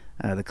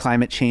 The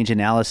climate change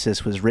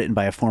analysis was written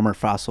by a former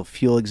fossil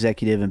fuel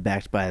executive and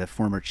backed by the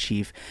former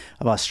chief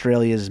of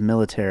Australia's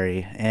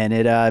military. And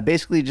it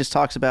basically just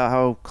talks about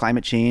how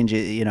climate change,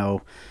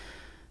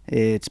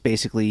 it's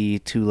basically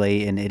too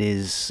late, and it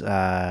is,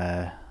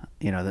 the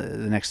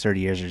next 30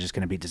 years are just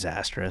going to be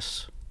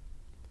disastrous.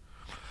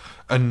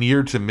 A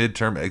near to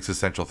midterm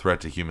existential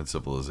threat to human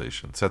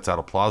civilization sets out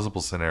a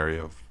plausible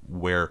scenario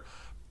where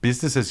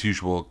business as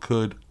usual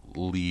could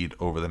lead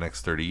over the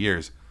next 30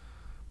 years.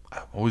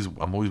 I'm always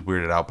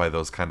weirded out by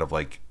those kind of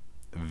like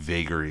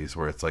vagaries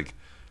where it's like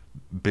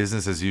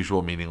business as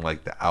usual, meaning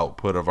like the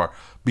output of our,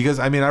 because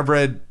I mean, I've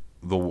read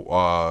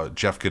the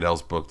Jeff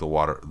Goodell's book, The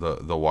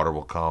Water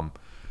Will Come.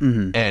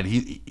 Mm-hmm.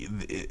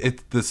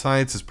 And the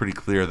science is pretty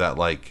clear that,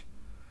 like,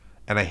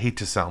 and I hate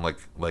to sound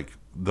like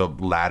the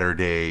latter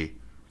day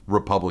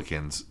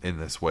Republicans in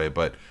this way,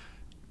 but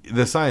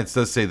the science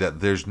does say that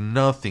there's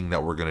nothing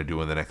that we're going to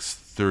do in the next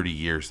 30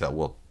 years that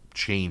will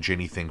change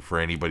anything for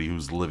anybody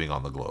who's living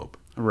on the globe.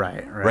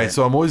 Right.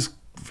 So I'm always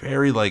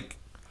very like,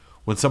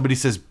 when somebody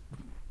says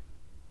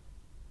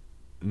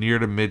near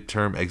to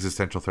midterm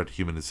existential threat to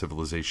human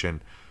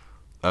civilization,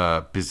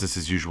 business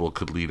as usual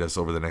could lead us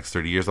over the next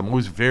 30 years. I'm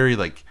always very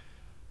like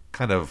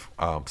kind of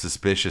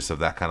suspicious of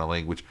that kind of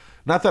language.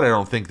 Not that I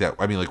don't think that,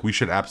 I mean, like, we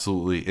should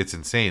absolutely, it's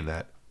insane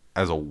that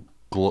as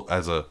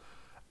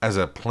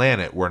a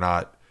planet, we're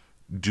not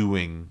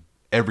doing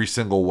every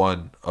single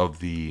one of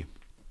the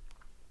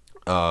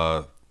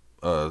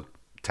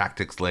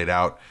tactics laid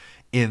out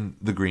in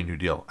the Green New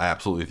Deal. I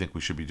absolutely think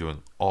we should be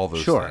doing all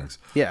those things.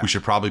 Yeah. We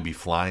should probably be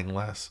flying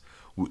less.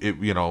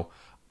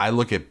 I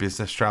look at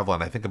business travel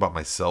and I think about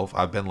myself.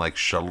 I've been like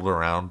shuttled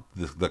around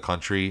the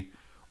country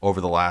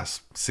over the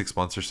last 6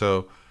 months or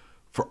so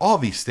for all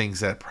these things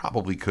that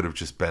probably could have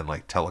just been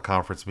like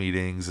teleconference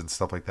meetings and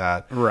stuff like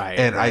that. Right.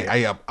 And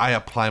I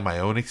apply my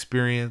own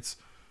experience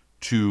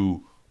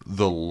to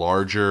the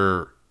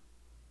larger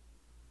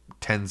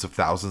tens of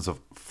thousands of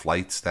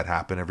flights that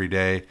happen every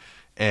day.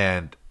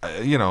 And,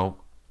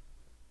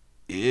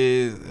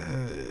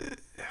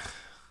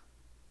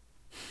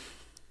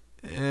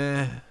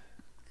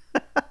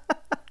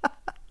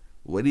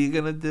 what are you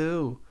gonna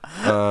do?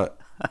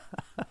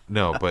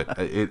 No, but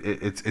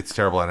it's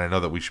terrible, and I know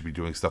that we should be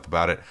doing stuff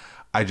about it.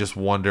 I just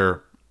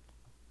wonder,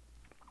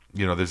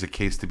 there's a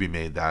case to be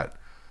made that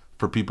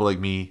for people like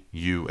me,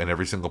 you, and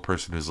every single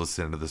person who's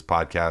listening to this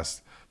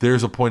podcast,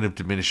 there's a point of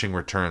diminishing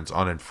returns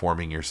on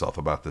informing yourself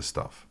about this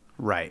stuff.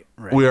 Right.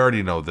 We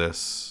already know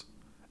this,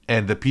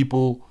 and the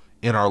people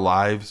in our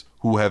lives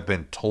who have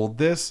been told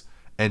this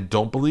and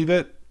don't believe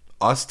it,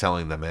 us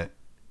telling them it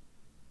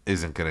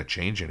isn't going to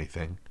change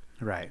anything.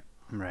 Right.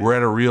 We're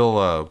at a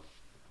real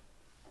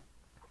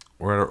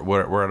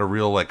we're at a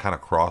real like kind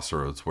of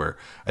crossroads where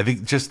I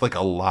think just like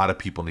a lot of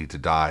people need to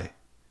die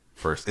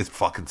first. It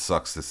fucking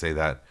sucks to say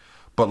that,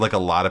 But like a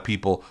lot of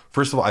people,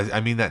 first of all,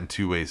 I mean that in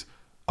two ways.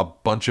 A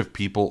bunch of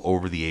people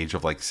over the age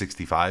of like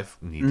 65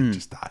 need to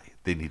just die.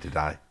 They need to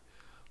die.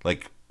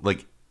 Like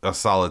a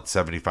solid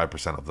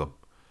 75% of them.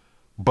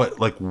 But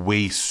like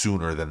way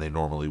sooner than they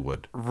normally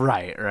would.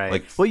 Right.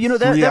 Like, Well, you know,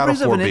 that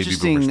brings up an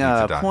interesting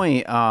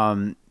point.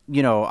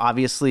 You know,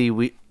 obviously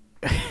we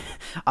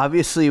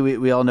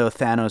all know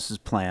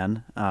Thanos'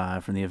 plan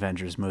from the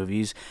Avengers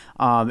movies.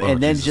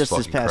 And then Jesus just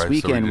this fucking past Christ, are we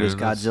weekend was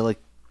doing this? Godzilla.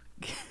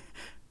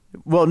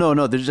 Well,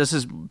 no. There's just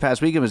this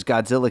past weekend was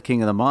Godzilla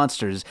King of the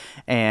Monsters,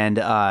 and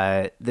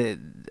spoiler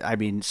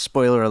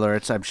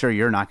alerts. I'm sure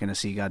you're not going to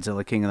see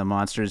Godzilla King of the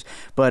Monsters,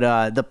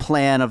 but the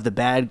plan of the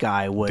bad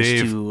guy was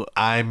Dave, to.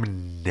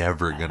 I'm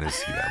never gonna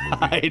see that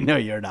movie. I know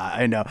you're not.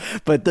 I know,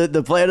 but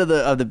the plan of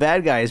the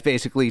bad guy is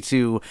basically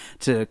to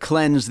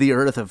cleanse the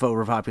earth of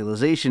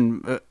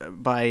overpopulation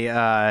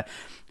by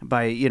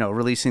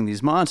releasing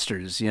these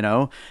monsters,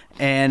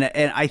 and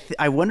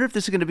I wonder if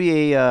this is going to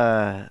be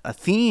a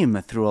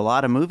theme through a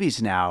lot of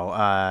movies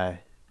now,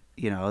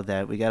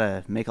 that we got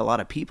to make a lot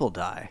of people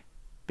die,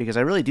 because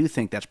I really do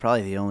think that's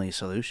probably the only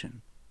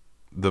solution.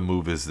 The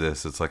move is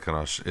this. It's an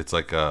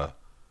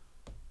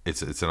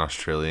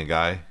Australian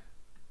guy,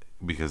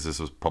 because this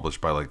was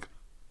published by like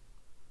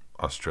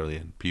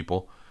Australian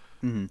people,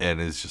 and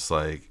it's just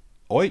like,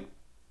 oi.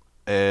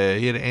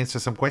 Here to answer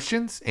some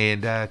questions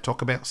and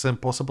talk about some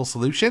possible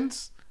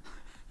solutions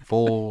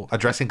for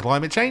addressing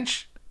climate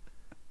change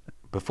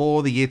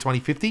before the year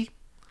 2050.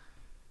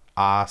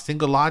 Our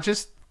single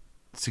largest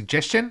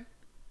suggestion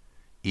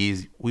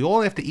is we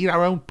all have to eat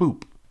our own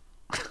poop.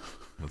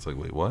 It's like,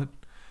 wait, what?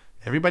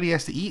 Everybody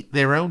has to eat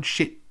their own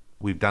shit.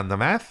 We've done the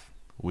math.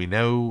 We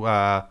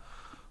know.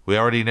 We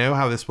already know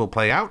how this will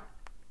play out.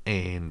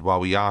 And while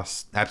we are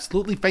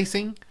absolutely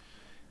facing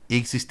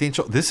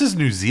existential. This is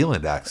New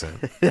Zealand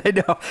accent. I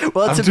know.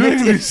 Well, I'm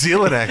doing a New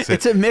Zealand accent.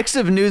 It's a mix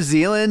of New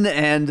Zealand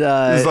and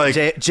like,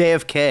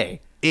 JFK.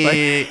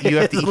 You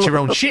have to eat your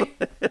own shit,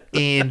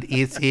 and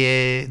it's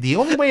the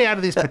only way out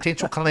of this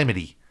potential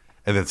calamity.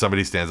 And then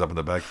somebody stands up in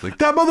the back like,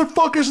 that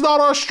motherfucker's not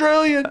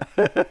Australian.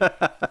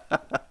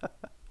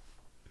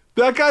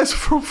 That guy's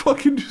from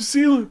fucking New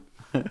Zealand.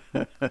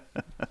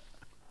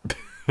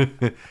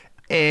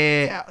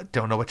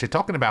 Don't know what you're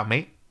talking about,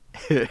 mate.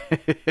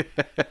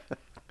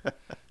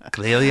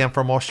 Clearly, I'm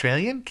from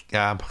Australian.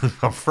 I'm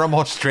from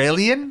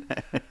Australian.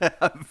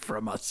 I'm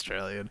from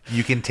Australian.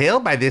 You can tell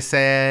by this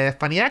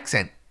funny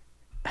accent.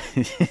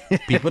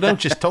 People don't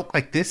just talk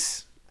like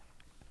this.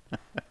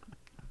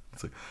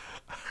 It's like,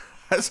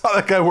 I saw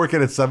that guy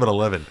working at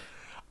 7-Eleven.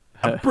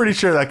 I'm pretty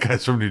sure that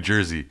guy's from New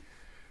Jersey.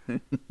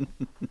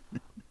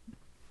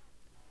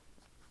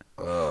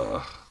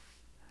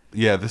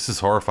 Yeah, this is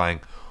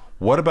horrifying.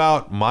 What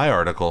about my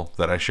article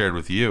that I shared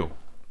with you?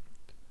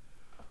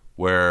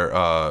 Where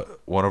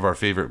one of our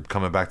favorite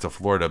coming back to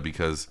Florida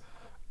because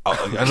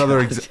another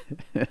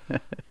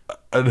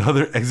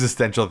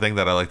existential thing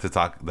that I like to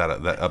talk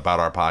that about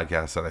our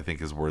podcast that I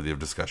think is worthy of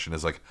discussion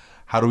is like,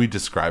 how do we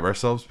describe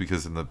ourselves?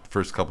 Because in the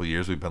first couple of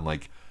years we've been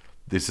like,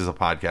 this is a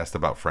podcast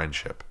about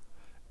friendship,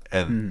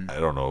 and I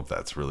don't know if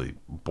that's really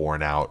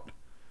borne out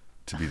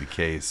to be the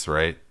case,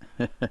 right?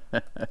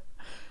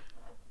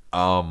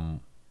 But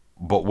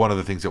one of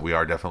the things that we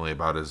are definitely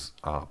about is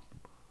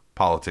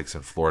politics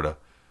in Florida.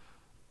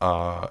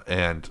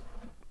 And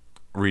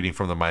reading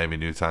from the Miami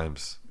New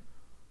Times,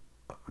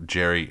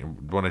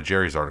 one of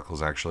Jerry's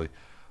articles actually,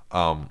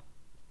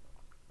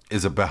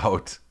 is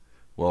about,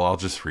 well, I'll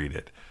just read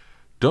it.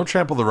 Don't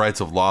trample the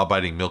rights of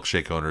law-abiding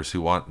milkshake owners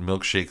who want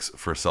milkshakes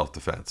for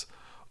self-defense.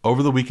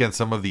 Over the weekend,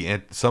 some sort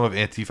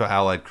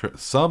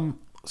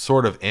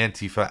of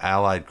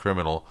Antifa-allied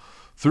criminal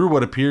threw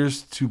what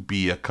appears to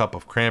be a cup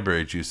of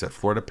cranberry juice at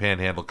Florida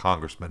Panhandle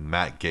Congressman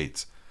Matt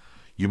Gaetz.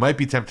 You might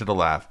be tempted to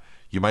laugh.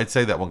 You might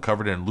say that when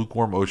covered in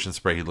lukewarm ocean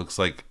spray, he looks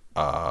like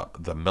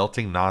the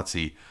melting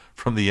Nazi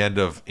from the end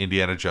of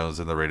Indiana Jones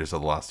and the Raiders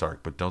of the Lost Ark.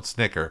 But don't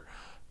snicker.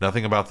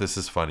 Nothing about this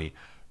is funny.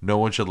 No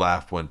one should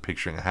laugh when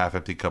picturing a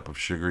half-empty cup of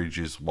sugary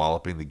juice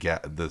walloping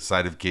the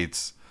side of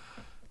Gates'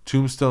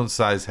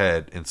 tombstone-sized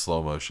head in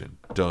slow motion.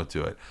 Don't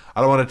do it.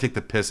 I don't want to take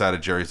the piss out of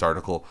Jerry's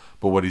article,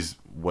 but what he's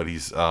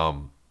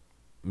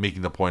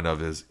making the point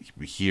of is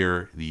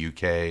here, the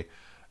UK,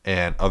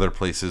 and other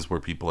places where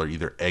people are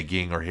either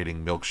egging or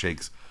hitting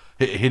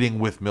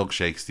with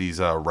milkshakes these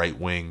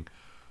right-wing,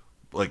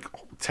 like,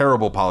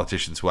 terrible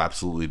politicians who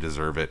absolutely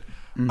deserve it.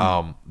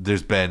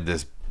 There's been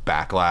this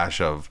backlash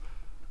of,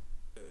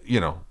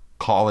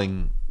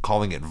 calling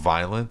it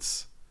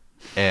violence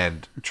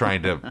and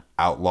trying to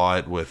outlaw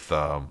it with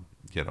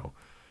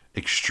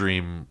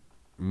extreme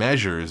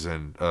measures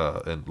and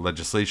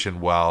legislation,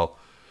 while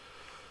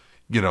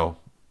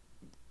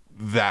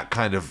that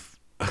kind of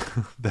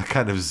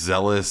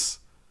zealous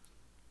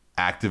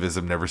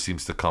activism never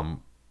seems to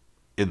come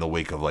in the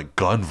wake of like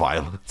gun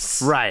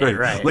violence, right,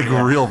 like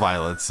real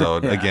violence. So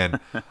again,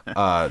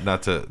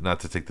 not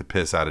to take the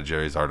piss out of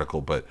Jerry's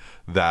article, but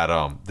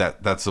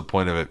that's the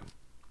point of it.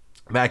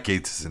 Matt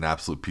Gaetz is an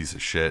absolute piece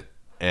of shit,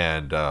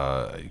 and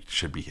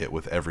should be hit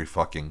with every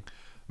fucking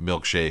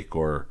milkshake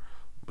or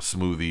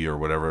smoothie or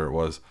whatever it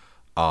was.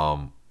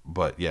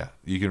 But yeah,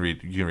 you can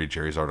read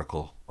Jerry's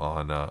article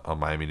on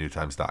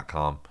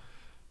MiamiNewTimes.com.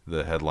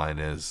 The headline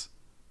is,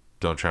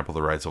 "Don't trample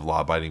the rights of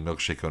law-abiding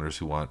milkshake owners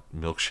who want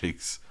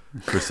milkshakes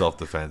for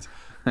self-defense."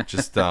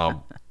 Just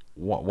want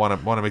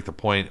to make the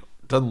point.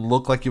 Doesn't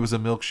look like it was a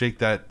milkshake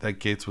that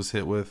Gates was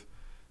hit with.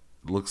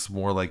 It looks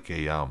more like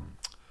a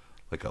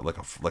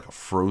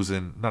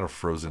frozen, not a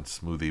frozen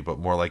smoothie, but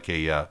more like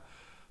a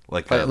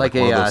like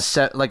a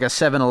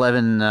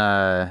 7-Eleven.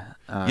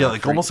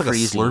 Almost like a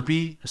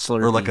Slurpee,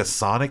 or like a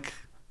Sonic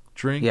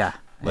drink. Yeah,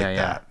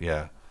 that.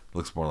 Yeah,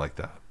 looks more like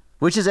that.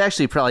 Which is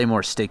actually probably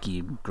more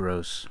sticky,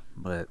 gross,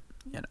 but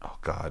Oh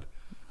God,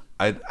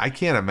 I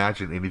can't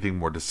imagine anything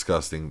more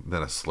disgusting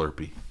than a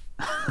Slurpee.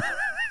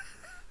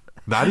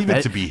 Not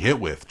even to be hit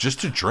with,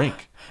 just to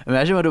drink.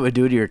 Imagine what it would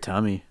do to your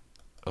tummy.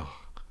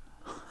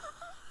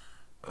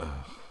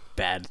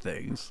 Bad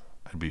things.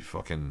 I'd be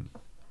fucking.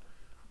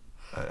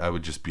 I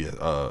would just be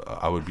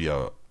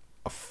a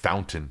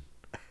fountain.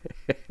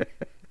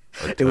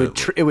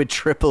 It would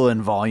triple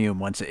in volume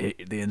once it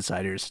hit the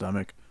inside of your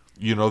stomach.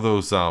 You know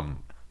those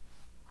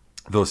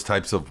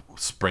types of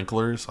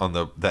sprinklers on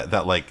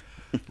that like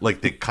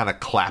they kind of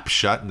clap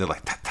shut and they're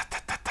like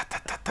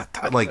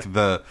like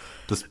the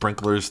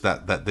sprinklers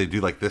that they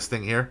do like this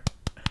thing here.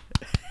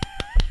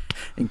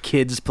 And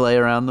kids play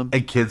around them.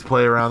 And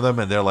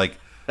they're like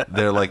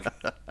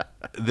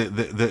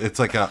it's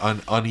like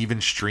an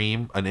uneven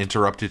stream, an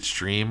interrupted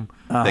stream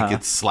that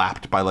gets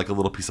slapped by like a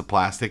little piece of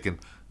plastic and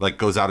like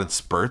goes out in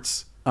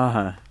spurts.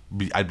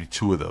 I'd be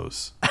two of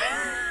those.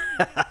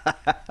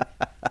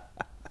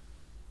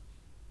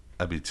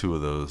 I'd be two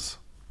of those,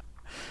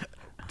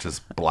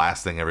 just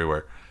blasting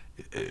everywhere.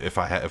 If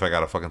I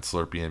got a fucking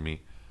Slurpee in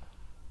me,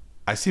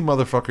 I see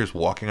motherfuckers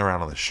walking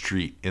around on the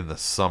street in the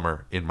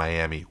summer in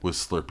Miami with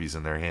Slurpees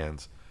in their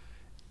hands,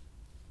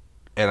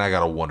 and I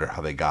gotta wonder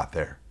how they got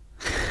there.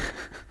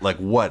 Like,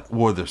 what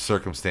were the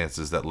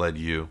circumstances that led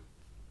you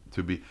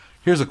to be?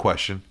 Here's a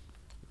question.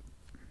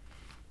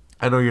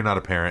 I know you're not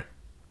a parent,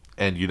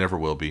 and you never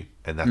will be,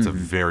 and that's a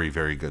very,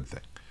 very good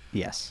thing.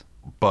 Yes.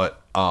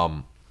 But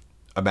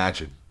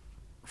imagine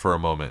for a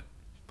moment.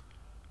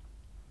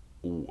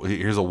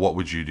 Here's a what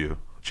would you do?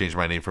 Change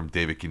my name from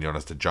David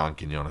Quinones to John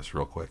Quinones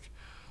real quick.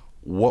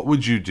 What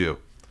would you do?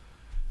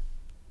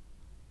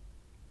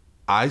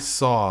 I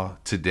saw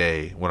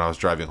today when I was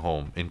driving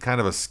home in kind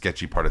of a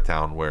sketchy part of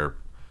town where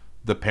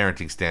the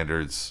parenting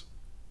standards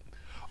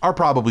are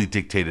probably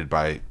dictated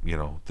by,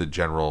 the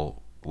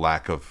general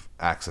lack of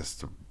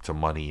access to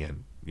money,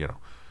 and,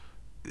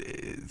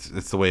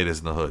 it's the way it is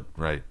in the hood,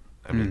 right?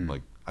 I mean,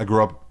 like, I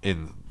grew up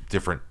in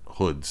different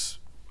hoods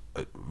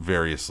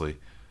variously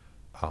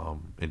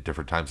in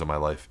different times of my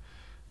life.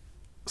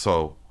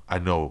 So I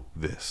know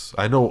this.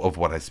 I know of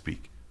what I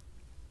speak.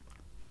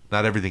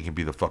 Not everything can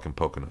be the fucking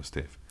Poconos,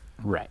 Dave.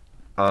 Right.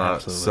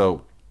 Absolutely.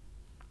 So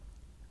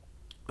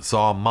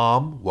saw a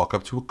mom walk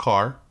up to a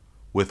car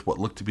with what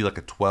looked to be like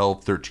a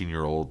 12,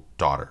 13-year-old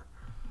daughter.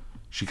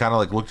 She kind of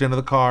like looked into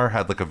the car,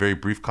 had like a very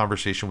brief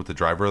conversation with the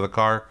driver of the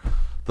car.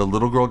 The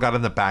little girl got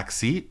in the back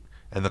seat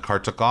and the car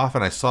took off,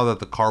 and I saw that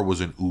the car was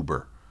an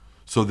Uber.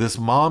 So this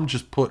mom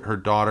just put her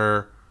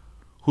daughter,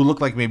 who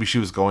looked like maybe she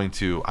was going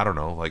to, I don't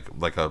know,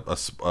 like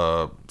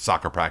a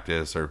soccer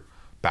practice or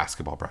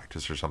basketball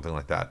practice or something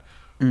like that.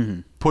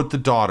 Put the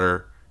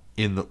daughter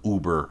in the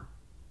Uber.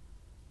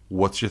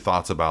 What's your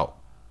thoughts about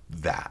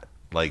that?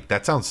 Like,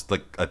 that sounds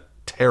like a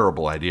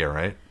terrible idea,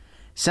 right?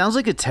 Sounds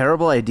like a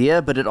terrible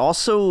idea, but it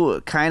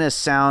also kind of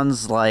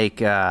sounds like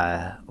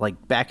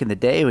back in the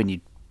day when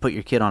you put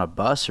your kid on a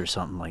bus or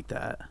something like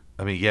that.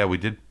 I mean, yeah, we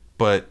did,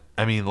 but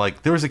I mean,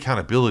 like, there was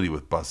accountability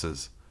with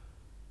buses.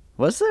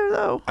 Was there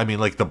though? I mean,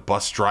 like, the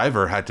bus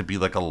driver had to be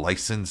like a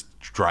licensed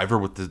driver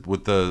with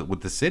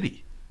the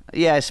city.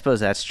 Yeah, I suppose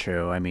that's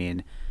true. I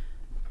mean,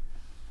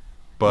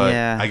 but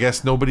yeah. I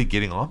guess nobody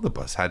getting on the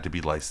bus had to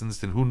be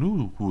licensed, and who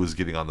knew who was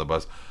getting on the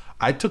bus?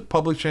 I took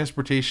public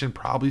transportation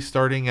probably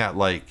starting at,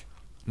 like,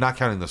 not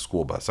counting the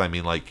school bus, I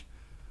mean, like,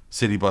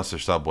 city bus or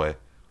subway,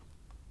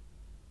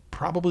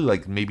 probably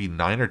like maybe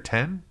 9 or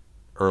 10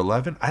 or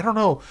 11. I don't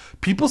know.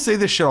 People say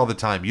this shit all the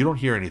time. You don't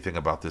hear anything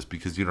about this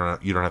because you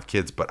don't have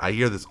kids, but I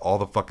hear this all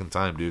the fucking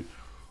time, dude.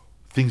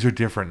 Things are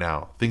different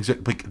now. Things are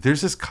like,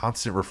 there's this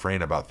constant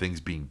refrain about things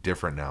being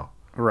different now.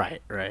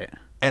 Right.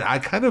 And I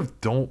kind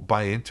of don't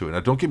buy into it. Now,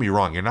 don't get me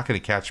wrong. You're not going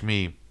to catch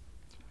me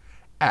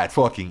at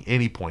fucking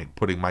any point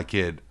putting my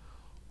kid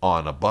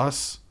on a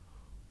bus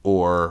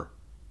or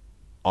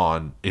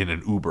in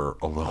an Uber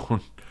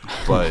alone.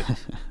 But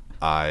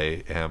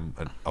I am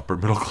an upper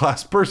middle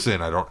class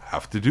person. I don't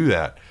have to do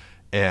that.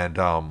 And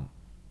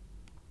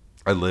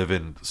I live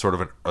in sort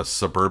of a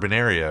suburban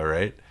area,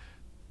 right?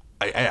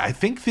 I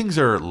think things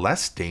are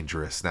less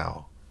dangerous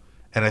now.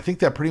 And I think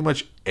that pretty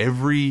much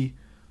every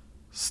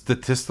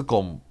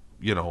statistical,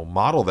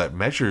 model that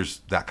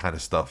measures that kind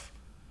of stuff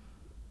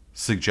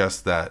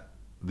suggests that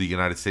the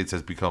United States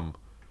has become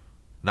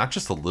not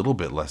just a little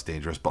bit less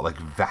dangerous, but like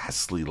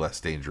vastly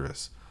less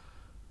dangerous.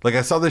 Like,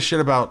 I saw this shit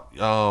about,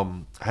 I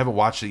haven't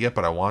watched it yet,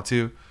 but I want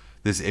to.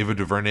 this Ava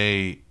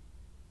DuVernay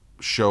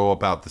show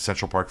about the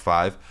Central Park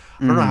Five.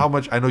 I don't know how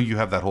much. I know you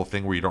have that whole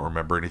thing where you don't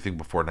remember anything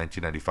before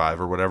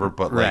 1995 or whatever.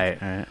 But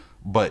like, Right.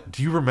 but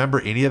do you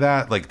remember any of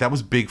that? Like that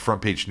was big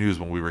front page news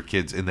when we were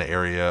kids in the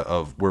area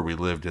of where we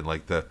lived in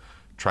like the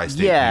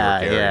tri-state New York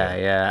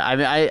area. Yeah. I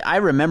mean, I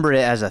remember it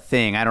as a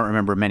thing. I don't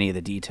remember many of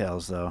the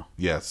details though.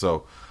 Yeah.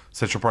 So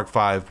Central Park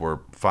Five were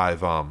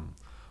five,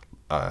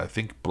 I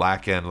think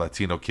black and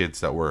Latino kids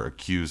that were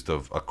accused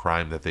of a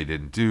crime that they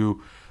didn't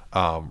do,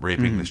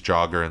 raping this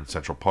jogger in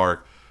Central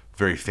Park.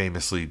 Very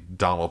famously,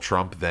 Donald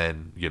Trump,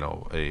 then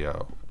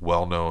a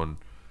well-known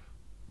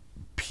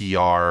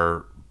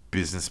PR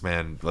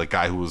businessman, like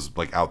guy who was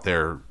like out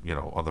there,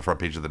 on the front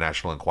page of the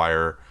National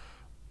Enquirer,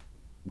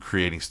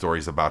 creating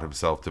stories about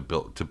himself to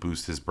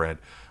boost his brand.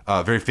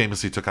 Very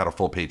famously, took out a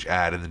full-page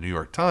ad in the New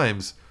York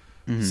Times,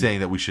 saying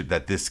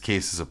that this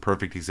case is a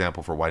perfect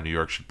example for why New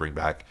York should bring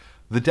back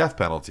the death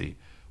penalty,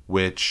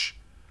 which,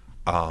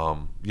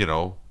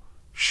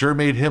 sure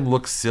made him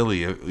look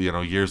silly,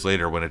 years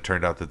later when it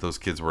turned out that those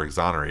kids were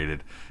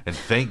exonerated. And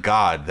thank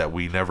God that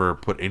we never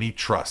put any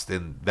trust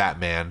in that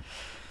man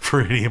for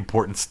any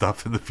important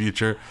stuff in the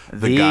future.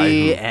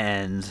 The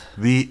end.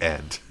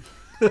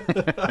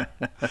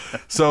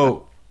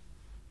 So,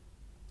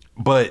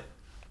 but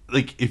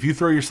like if you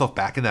throw yourself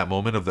back in that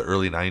moment of the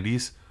early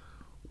 90s,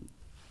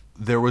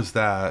 there was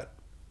that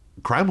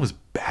crime was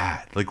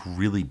bad, like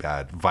really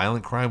bad.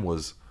 Violent crime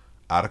was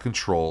out of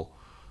control.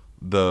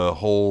 The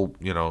whole,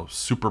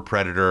 super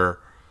predator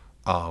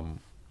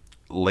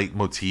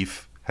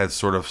leitmotif had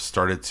sort of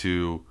started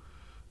to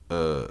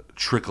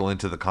trickle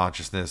into the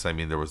consciousness. I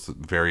mean, there was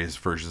various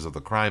versions of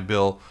the crime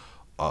bill.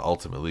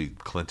 Ultimately,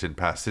 Clinton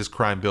passed his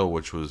crime bill,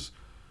 which was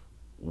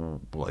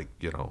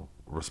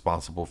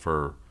responsible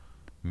for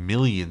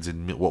millions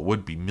and what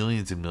would be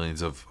millions and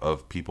millions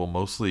of people,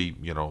 mostly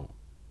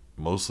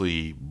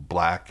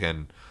black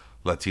and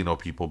Latino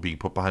people being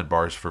put behind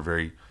bars for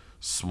very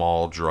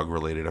small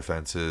drug-related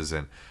offenses,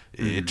 and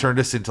it turned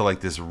us into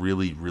like this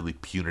really, really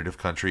punitive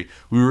country.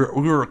 We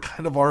were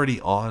kind of already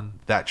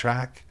on that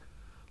track,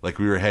 like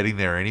we were heading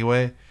there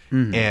anyway,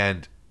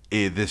 and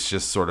this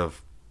just sort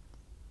of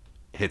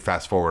hit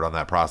fast forward on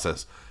that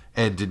process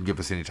and didn't give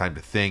us any time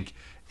to think,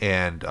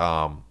 and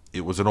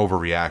it was an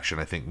overreaction.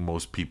 I think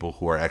most people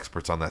who are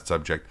experts on that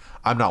subject,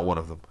 I'm not one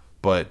of them,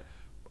 but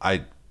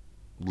I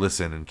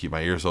listen and keep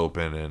my ears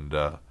open, and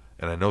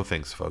I know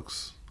things,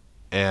 folks,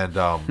 and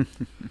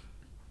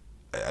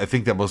I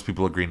think that most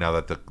people agree now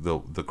that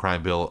the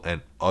crime bill and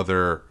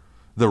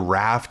the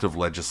raft of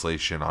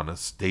legislation on a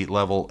state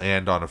level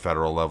and on a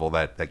federal level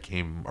that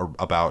came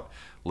about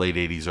late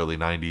 80s, early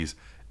 90s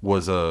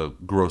was a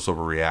gross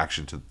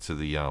overreaction to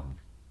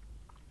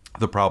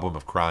the problem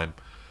of crime.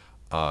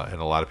 And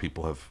a lot of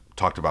people have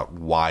talked about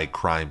why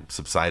crime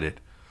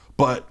subsided.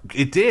 But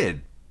it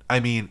did.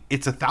 I mean,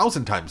 it's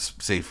 1,000 times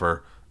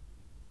safer.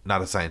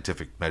 Not a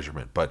scientific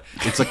measurement, but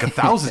it's like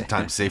 1,000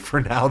 times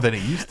safer now than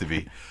it used to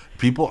be.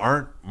 People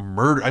aren't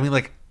murdered. I mean,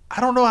 like,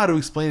 I don't know how to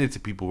explain it to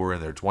people who are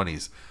in their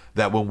 20s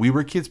that when we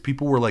were kids,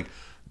 people were like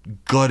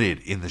gutted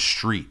in the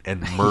street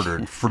and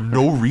murdered for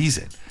no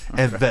reason.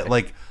 And that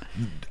like,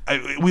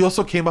 we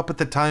also came up at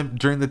the time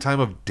during the time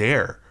of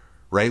DARE,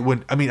 right?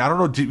 I don't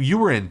know, you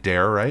were in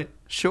DARE, right?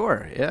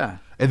 Sure, yeah.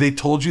 And they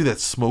told you that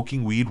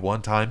smoking weed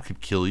one time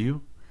could kill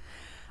you?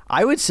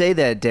 I would say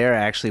that DARE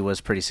actually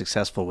was pretty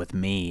successful with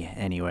me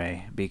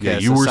anyway,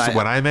 because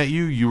when I met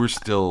you, you were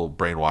still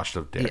brainwashed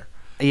of DARE.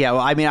 Yeah,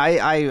 well, I mean,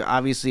 I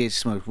obviously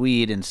smoked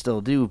weed and still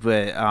do,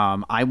 but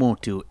I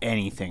won't do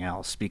anything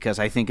else because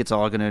I think it's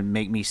all going to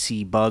make me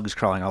see bugs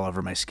crawling all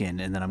over my skin,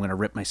 and then I'm going to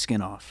rip my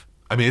skin off.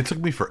 I mean, it took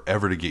me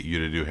forever to get you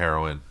to do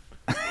heroin.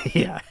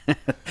 Yeah.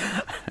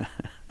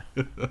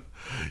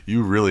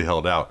 You really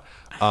held out.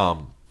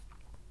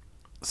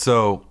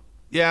 So,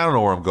 yeah, I don't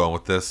know where I'm going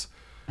with this.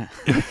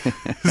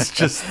 It's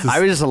just I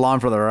was just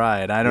along for the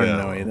ride. I don't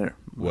know either.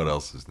 What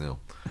else is new?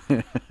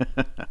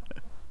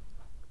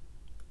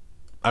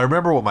 I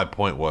remember what my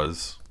point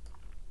was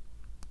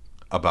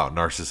about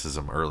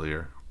narcissism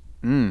earlier.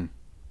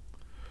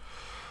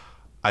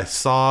 I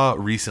saw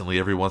recently,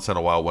 every once in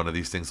a while, one of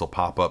these things will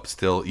pop up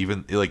still.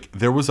 Even like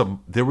there was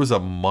a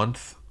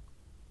month.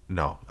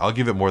 No, I'll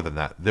give it more than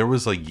that. There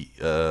was like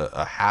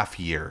a half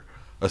year,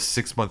 a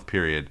 6-month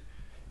period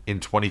in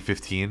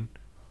 2015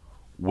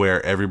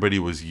 where everybody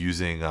was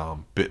using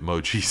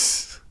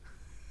Bitmojis.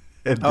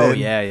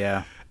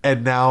 Yeah.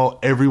 And now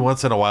every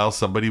once in a while,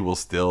 somebody will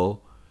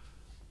still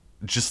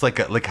just like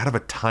kind of a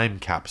time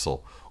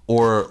capsule,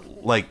 or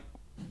like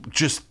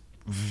just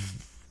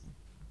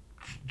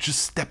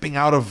stepping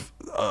out of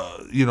a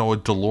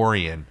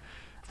DeLorean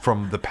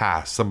from the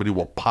past. Somebody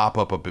will pop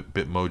up a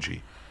Bitmoji.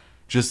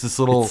 Just this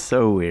little, it's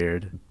so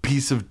weird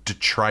piece of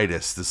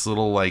detritus. This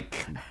little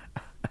like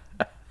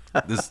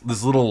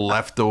this little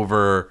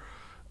leftover,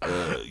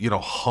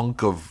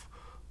 hunk of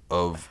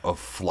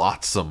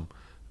flotsam.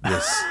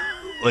 This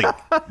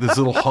this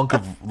little hunk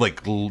of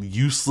like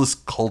useless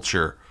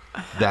culture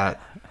that,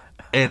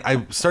 and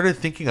I started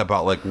thinking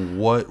about like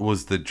what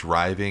was the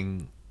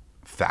driving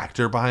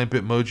factor behind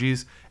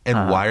Bitmojis,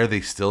 and why are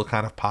they still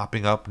kind of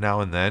popping up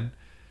now and then?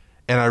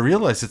 And I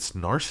realized it's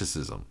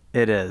narcissism.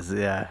 It is,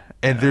 yeah.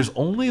 And there's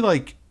only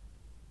like,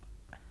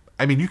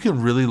 I mean, you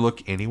can really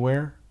look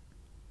anywhere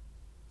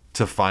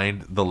to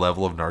find the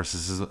level of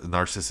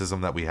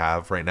narcissism that we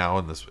have right now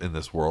in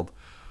this world,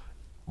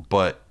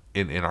 but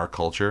in our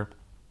culture,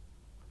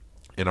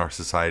 in our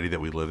society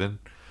that we live in.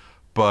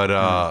 But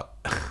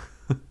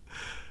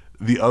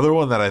the other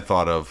one that I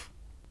thought of,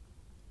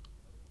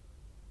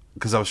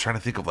 because I was trying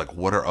to think of like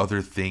what are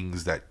other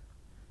things that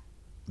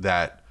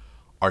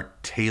are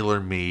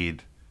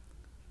tailor-made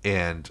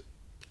and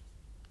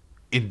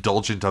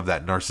indulgent of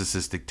that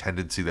narcissistic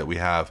tendency that we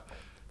have.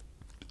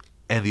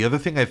 And the other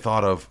thing I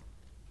thought of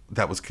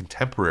that was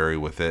contemporary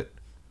with it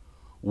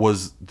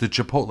was the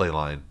Chipotle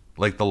line,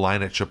 like the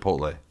line at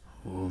Chipotle.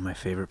 Ooh, my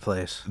favorite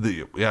place.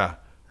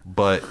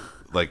 But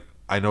like,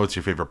 I know it's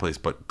your favorite place,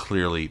 but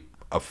clearly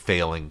a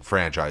failing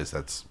franchise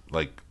that's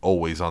like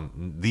always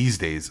on these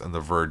days on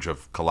the verge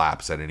of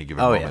collapse at any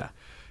given moment.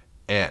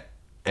 And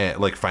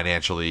like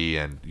financially,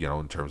 and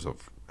in terms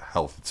of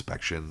health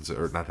inspections,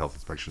 or not health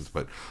inspections,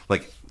 but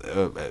like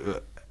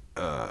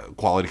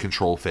quality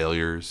control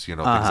failures, things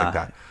like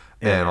that,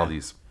 and all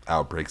these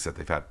outbreaks that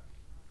they've had.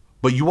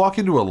 But you walk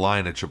into a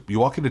line you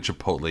walk into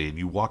Chipotle, and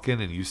you walk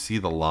in and you see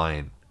the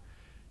line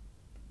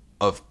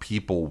of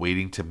people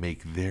waiting to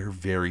make their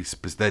very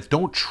that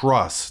don't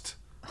trust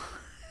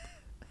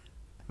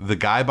the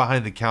guy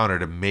behind the counter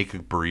to make a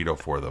burrito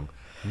for them,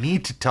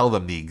 need to tell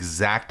them the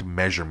exact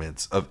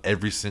measurements of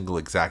every single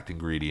exact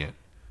ingredient.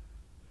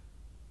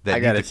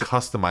 That need to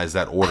customize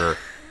that order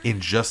in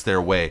just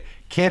their way.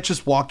 Can't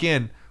just walk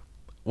in.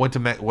 Went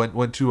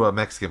to a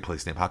Mexican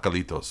place named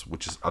Jacalitos,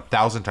 which is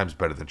 1,000 times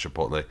better than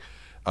Chipotle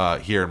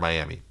here in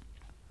Miami.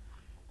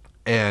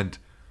 And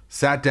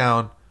sat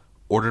down,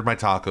 ordered my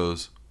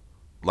tacos.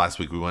 Last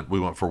week we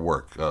went for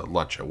work,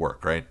 lunch at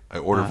work, right? I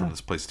order from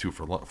this place too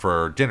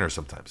for dinner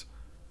sometimes.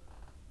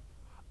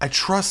 I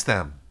trust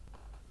them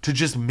to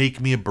just make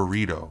me a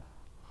burrito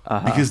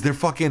because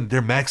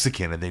they're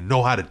Mexican and they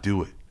know how to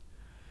do it.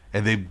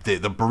 And the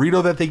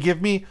burrito that they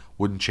give me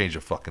wouldn't change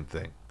a fucking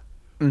thing.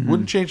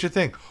 Wouldn't change a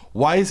thing.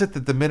 Why is it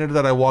that the minute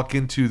that I walk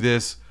into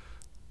this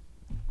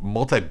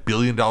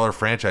multi-billion-dollar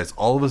franchise,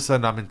 all of a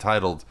sudden I'm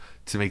entitled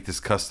to make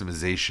this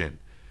customization,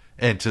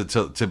 and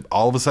to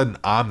all of a sudden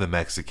I'm the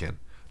Mexican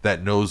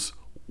that knows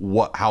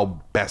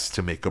how best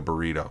to make a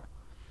burrito?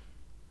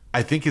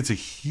 I think it's a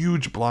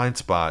huge blind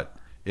spot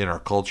in our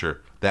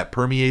culture that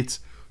permeates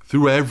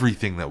through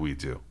everything that we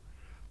do.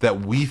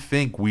 That we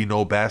think we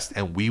know best,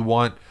 and we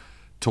want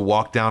to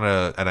walk down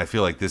and I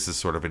feel like this is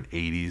sort of an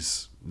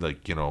 80s,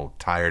 like,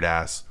 tired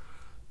ass,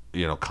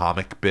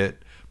 comic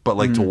bit, but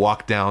like to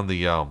walk down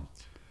the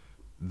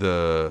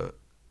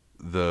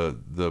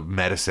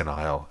medicine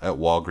aisle at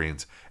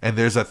Walgreens, and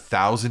there's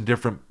 1,000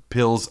 different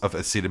pills of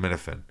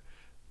acetaminophen,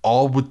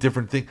 all with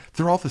different things.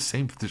 They're all the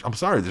same. I'm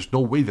sorry, there's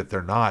no way that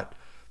they're not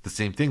the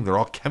same thing. They're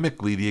all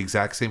chemically the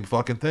exact same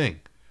fucking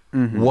thing.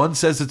 One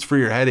says it's for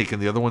your headache,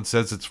 and the other one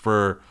says it's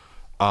for,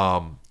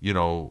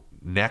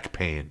 neck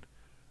pain.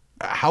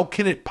 How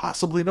can it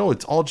possibly know?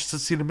 It's all just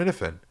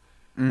acetaminophen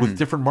with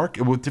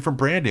different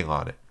branding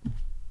on it.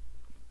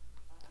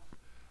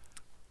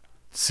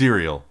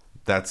 Cereal.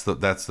 That's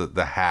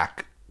the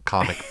hack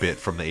comic bit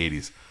from the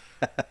 80s.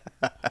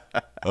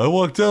 I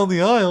walk down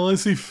the aisle, I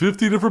see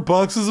 50 different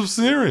boxes of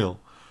cereal.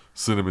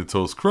 Cinnamon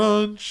Toast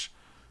Crunch,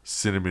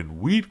 Cinnamon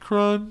Wheat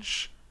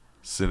Crunch,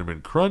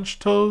 Cinnamon Crunch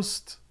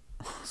Toast,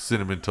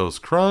 Cinnamon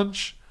Toast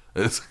Crunch.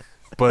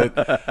 But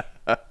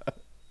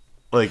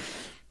like,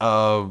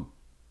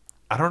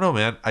 I don't know,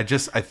 man. I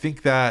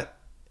think that,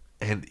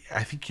 and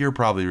I think you're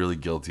probably really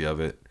guilty of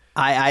it.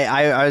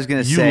 I was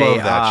gonna say,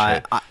 love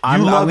that shit.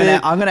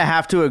 I'm gonna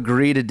have to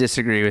agree to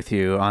disagree with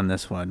you on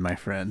this one, my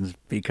friends,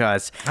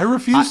 because I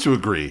refuse to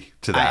agree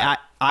to that.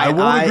 I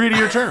won't agree to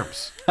your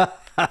terms.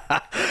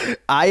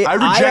 I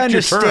reject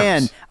your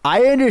terms.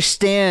 I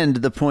understand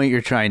the point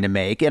you're trying to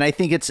make, and I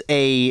think it's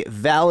a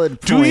valid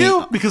point. Do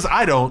you? Because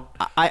I don't.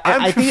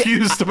 I'm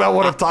confused about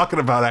what I'm talking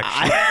about,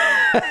 actually.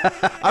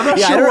 I'm not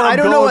sure I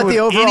don't know what the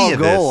overall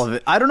goal of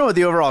it. I don't know what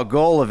the overall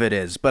goal of it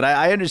is, but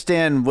I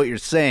understand what you're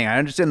saying. I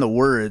understand the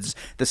words,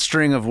 the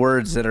string of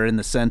words that are in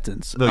the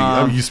sentence.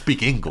 No, you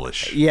speak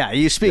English. Yeah,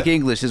 you speak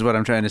English is what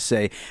I'm trying to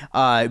say.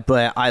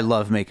 But I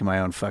love making my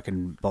own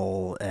fucking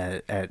bowl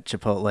at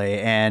Chipotle,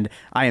 and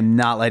I am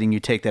not letting you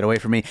take that away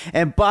from me.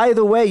 And by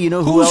the way, you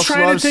know who else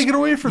trying to take it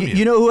away from you?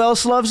 You know who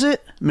else loves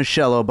it?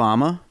 Michelle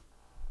Obama.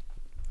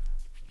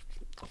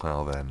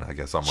 Well, then I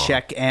guess I'm wrong.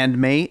 Check and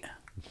mate.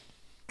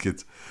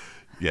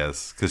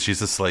 Yes, because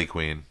she's a slay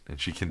queen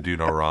and she can do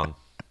no wrong.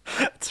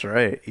 That's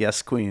right.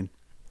 Yes, queen.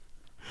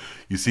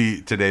 You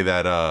see today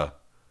that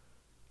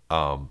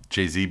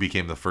Jay-Z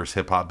became the first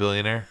hip hop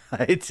billionaire?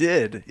 I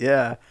did,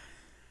 yeah.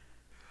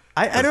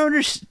 I don't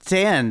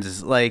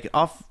understand. Like,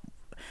 I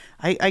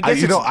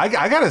guess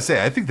I gotta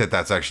say, I think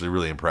that's actually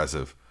really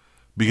impressive,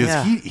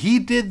 because he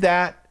did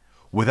that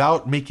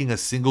without making a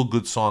single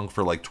good song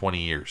for like 20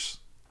 years.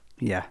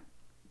 Yeah.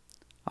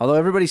 Although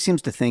everybody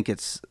seems to think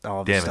it's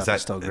all the Damn, stuff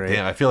is still great.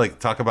 damn, I feel like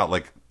talk about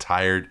like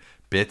tired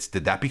bits.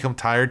 Did that become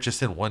tired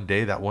just in one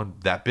day?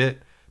 That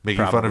bit?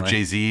 Making fun of Probably.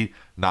 Jay-Z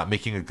not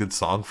making a good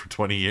song for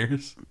 20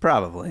 years?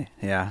 Probably,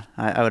 yeah.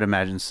 I would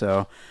imagine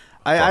so.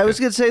 I Fuck was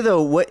it. gonna say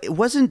though, what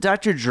wasn't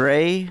Dr.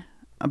 Dre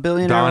a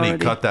billionaire Donnie,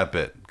 already? cut that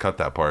bit. Cut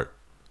that part.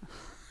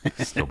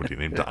 There's nobody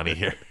named Donnie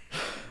here.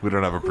 We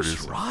don't have a Who's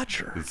producer.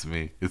 Roger? It's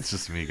me. It's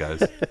just me,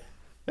 guys.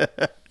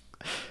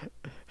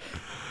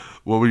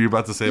 What were you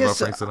about to say about Yes,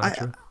 Frank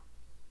Sinatra?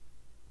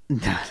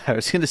 I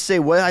was gonna say,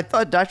 well, I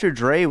thought Dr.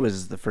 Dre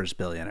was the first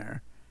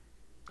billionaire.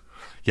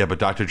 Yeah, but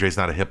Dr. Dre's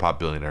not a hip hop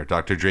billionaire.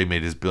 Dr. Dre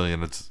made his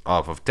billions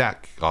off of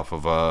tech, off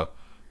of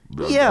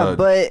Yeah,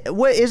 but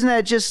what isn't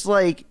that just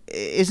like?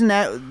 Isn't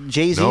that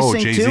Jay-Z's no,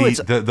 thing Jay-Z. too? It's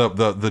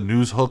The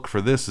news hook for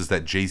this is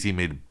that Jay-Z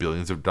made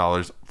billions of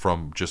dollars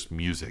from just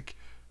music.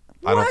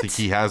 I don't What? think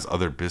he has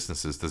other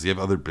businesses. Does he have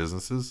other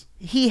businesses?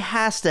 he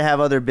has to have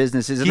other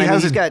businesses. And He I mean,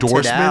 has he's got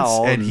endorsements,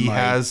 Tidal and he like-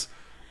 has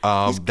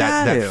He's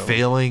that got to.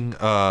 failing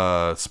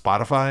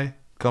Spotify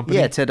company.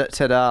 Yeah,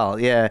 Tidal.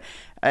 Yeah,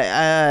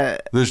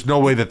 There's no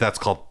way that that's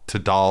called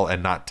Tidal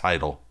and not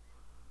Tidal.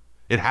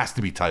 It has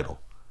to be Tidal.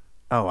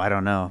 oh, I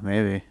don't know.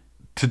 Maybe.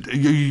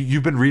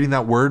 You've been reading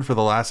that word for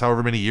the last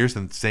however many years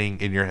and saying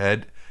in your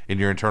head, in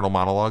your internal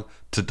monologue,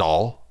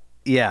 Tidal.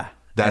 Yeah,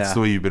 That's yeah. the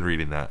way you've been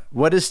reading that.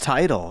 What is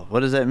title?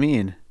 What does that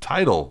mean?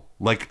 Tidal,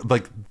 like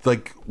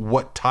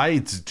what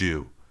tides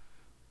do.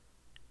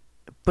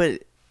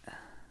 But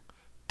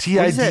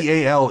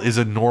Tidal is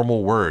a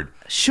normal word.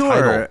 sure,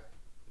 Tidal.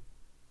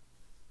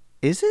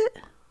 is it?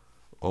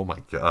 Oh my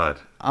god.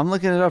 I'm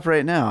looking it up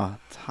right now.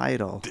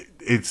 Title.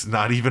 It's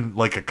not even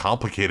like a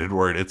complicated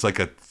word. It's like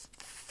a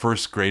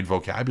first grade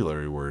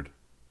vocabulary word.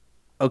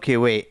 Okay,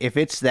 wait. If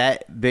it's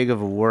that big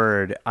of a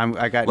word,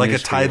 I got Like a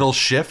news for you. tidal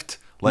shift.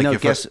 Like no,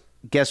 if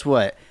guess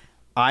what?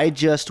 I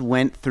just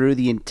went through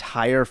the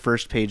entire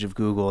first page of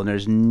Google, and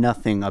there's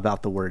nothing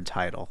about the word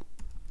title.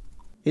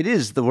 It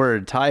is the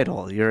word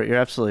title. You're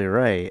absolutely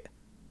right.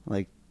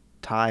 Like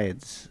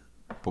tides.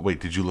 but wait,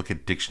 did you look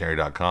at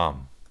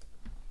dictionary.com?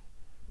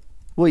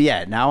 Well,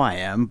 yeah, now I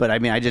am, but I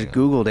mean, I just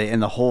Googled it,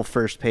 and the whole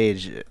first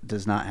page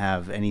does not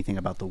have anything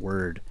about the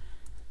word.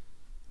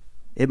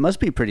 It must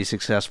be pretty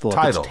successful if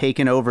Title. it's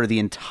taken over the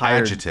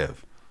entire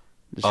Adjective.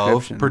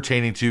 Of, description.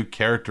 pertaining to,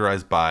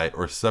 characterized by,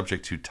 or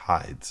subject to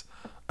tides.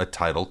 A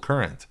tidal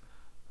current.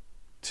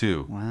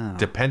 2. Wow.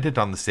 Dependent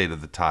on the state of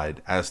the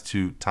tide as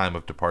to time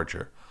of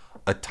departure.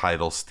 A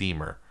tidal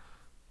steamer.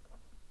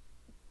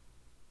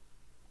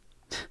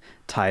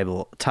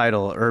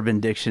 Title, Urban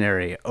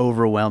Dictionary,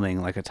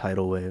 overwhelming like a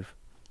tidal wave.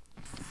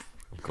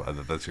 I'm glad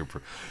that that's your...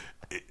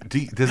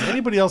 Does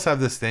anybody else have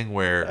this thing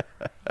where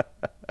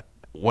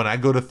when I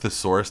go to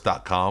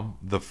thesaurus.com,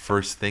 the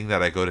first thing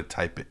that I go to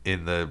type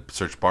in the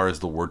search bar is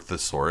the word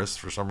thesaurus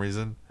for some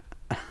reason?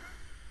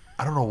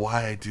 I don't know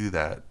why I do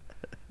that.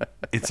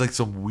 It's like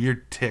some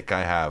weird tick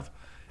I have.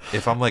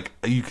 If I'm like...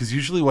 Because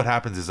usually what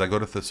happens is I go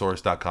to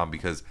thesaurus.com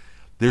because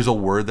there's a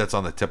word that's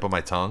on the tip of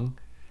my tongue,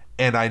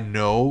 and I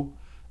know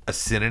a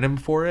synonym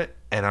for it,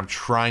 and I'm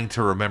trying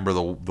to remember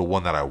the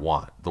one that I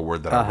want, the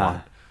word that I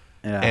want.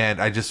 Yeah.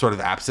 And I just sort of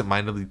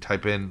absentmindedly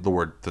type in the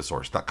word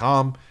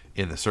thesaurus.com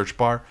in the search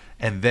bar.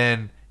 And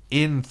then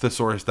in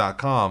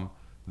thesaurus.com,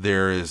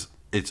 there is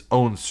its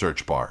own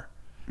search bar.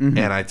 Mm-hmm.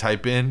 And I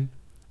type in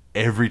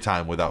every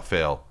time without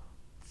fail,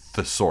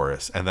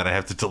 thesaurus. And then I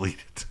have to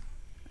delete it.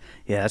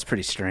 Yeah, that's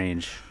pretty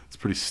strange. It's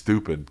pretty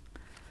stupid.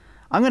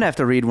 I'm gonna have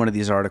to read one of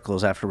these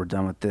articles after we're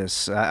done with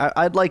this.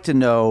 I'd like to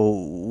know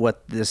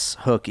what this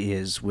hook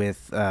is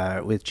with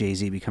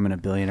Jay-Z becoming a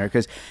billionaire,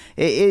 because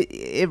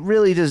it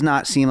really does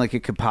not seem like it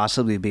could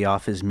possibly be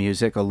off his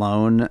music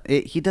alone.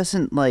 He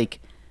doesn't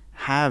like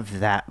have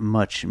that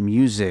much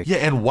music. Yeah,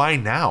 and why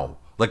now?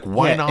 Like,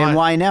 why Yeah, not? and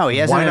why now? He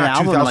hasn't why had an not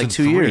album in like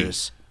 2 2003?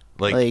 years.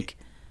 Like,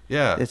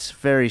 yeah. It's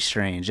very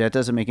strange. That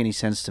doesn't make any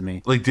sense to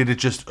me. Like, did it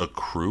just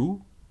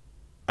accrue?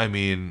 I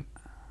mean,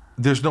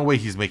 there's no way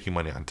he's making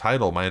money on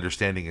Tidal. My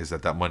understanding is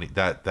that money,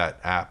 that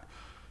app,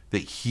 that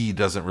he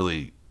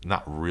doesn't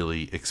not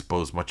really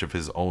expose much of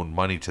his own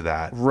money to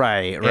that.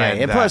 Right.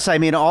 And that- plus, I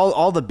mean,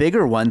 all the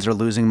bigger ones are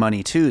losing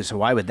money too. So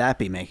why would that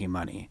be making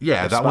money?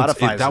 Yeah, If that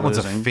Spotify's one's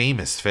a losing.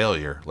 famous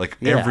failure. Like,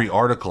 Yeah. every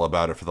article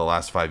about it for the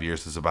last 5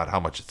 years is about how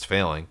much it's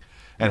failing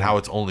and how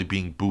it's only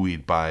being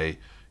buoyed by,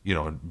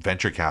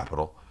 venture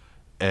capital.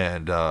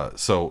 And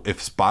so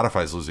if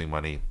Spotify's losing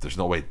money, there's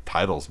no way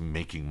Tidal's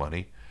making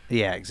money.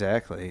 Yeah,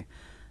 exactly.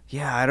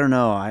 Yeah, I don't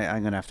know.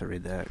 I'm gonna have to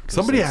read that. 'cause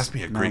Somebody it's- asked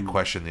me a great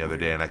question the other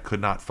day, and I could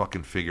not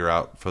fucking figure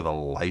out for the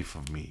life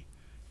of me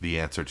the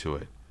answer to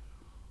it.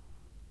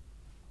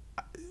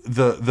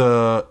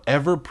 The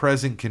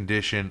ever-present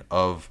condition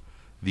of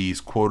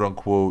these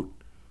quote-unquote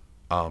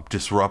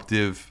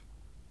disruptive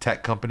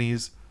tech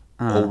companies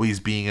always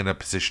being in a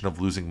position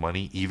of losing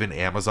money, even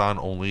Amazon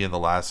only in the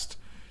last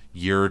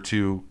year or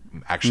two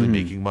actually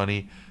making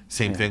money.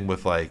 Same thing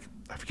with, like,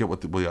 I forget what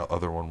the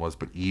other one was,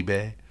 but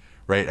eBay.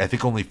 Right, I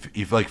think only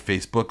if like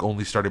Facebook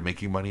only started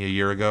making money a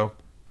year ago.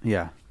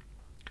 Yeah.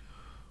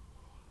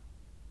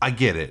 I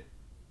get it.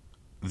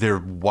 they're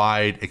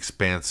wide,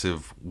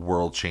 expansive,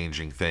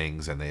 world-changing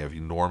things, and they have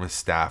enormous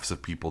staffs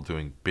of people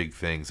doing big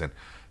things, and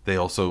they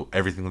also,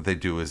 everything that they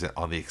do is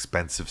on the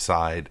expensive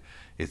side.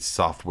 It's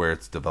software,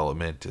 it's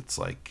development, it's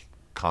like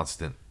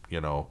constant,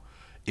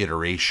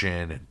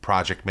 iteration and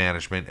project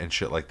management and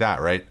shit like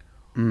that, right?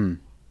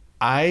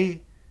 I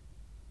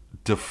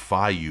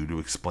defy you to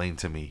explain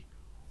to me,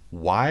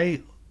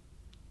 why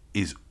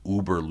is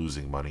Uber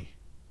losing money?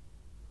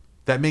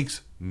 That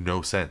makes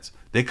no sense.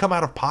 They come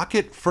out of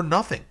pocket for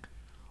nothing.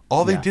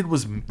 All they did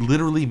was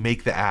literally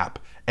make the app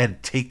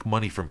and take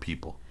money from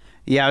people.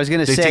 Yeah, I was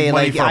gonna say,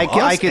 like,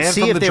 I could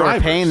see if they were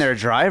paying their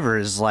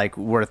drivers like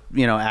worth,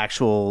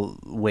 actual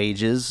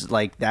wages,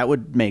 like that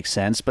would make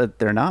sense. But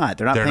they're not.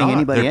 They're not paying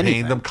anybody anything. They're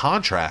paying them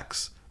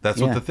contracts. That's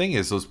what the thing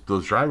is.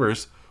 Those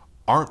drivers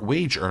aren't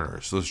wage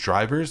earners. Those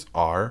drivers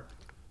are,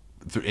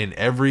 in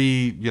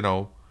every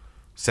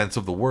sense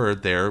of the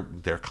word,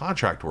 they're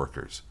contract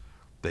workers.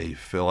 They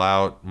fill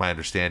out. My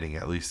understanding,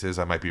 at least, is,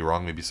 I might be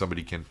wrong. Maybe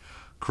somebody can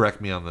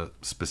correct me on the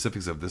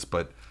specifics of this,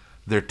 but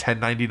they're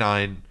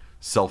 1099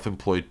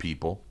 self-employed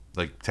people,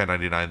 like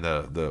 1099,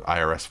 the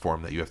IRS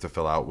form that you have to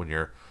fill out when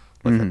you're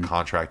like a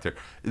contractor.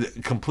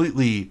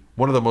 Completely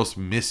one of the most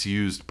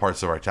misused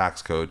parts of our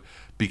tax code,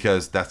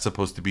 because that's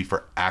supposed to be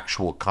for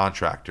actual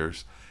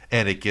contractors,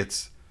 and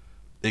it's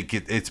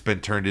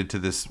been turned into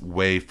this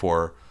way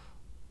for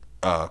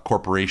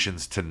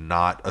corporations to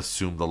not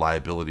assume the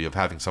liability of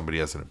having somebody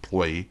as an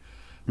employee.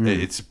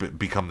 It's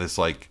become this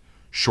like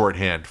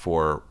shorthand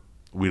for,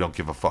 we don't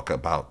give a fuck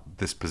about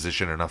this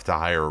position enough to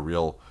hire a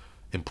real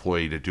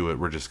employee to do it.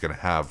 We're just going to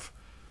have,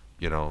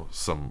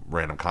 some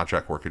random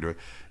contract worker do it.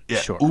 Yeah,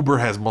 sure. Uber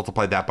has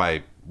multiplied that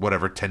by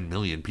whatever, 10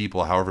 million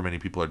people, however many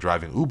people are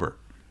driving Uber.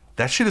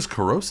 That shit is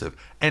corrosive.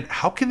 And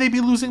how can they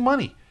be losing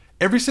money?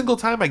 Every single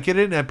time I get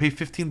in and I pay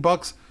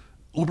 $15,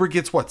 Uber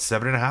gets what,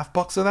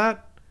 $7.50 of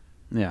that?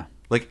 Yeah.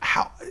 Like,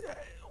 how?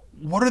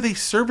 What are they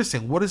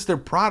servicing? What is their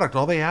product?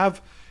 All they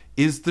have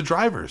is the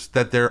drivers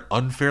that they're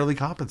unfairly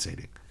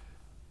compensating.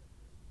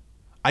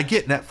 I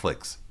get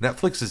Netflix.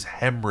 Netflix is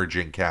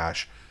hemorrhaging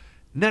cash.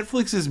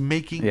 Netflix is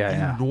making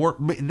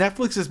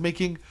Netflix is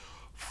making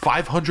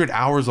 500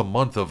 hours a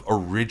month of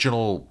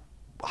original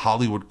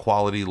Hollywood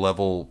quality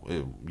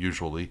level,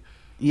 usually.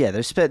 Yeah,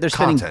 they're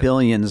spending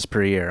billions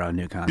per year on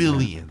new content.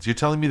 Billions. You're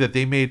telling me that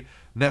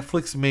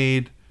Netflix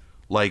made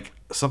like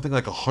something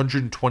like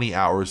 120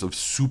 hours of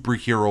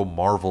superhero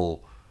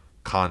Marvel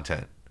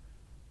content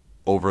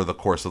over the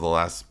course of the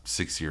last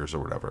 6 years or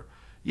whatever.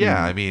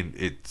 Yeah, I mean,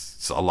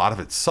 it's a lot of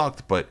it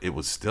sucked, but it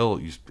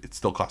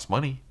still cost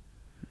money.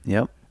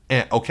 Yep.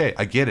 And okay,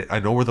 I get it. I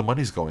know where the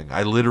money's going.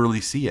 I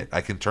literally see it.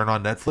 I can turn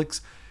on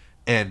Netflix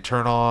and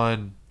turn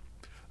on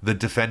The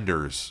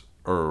Defenders,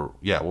 or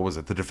what was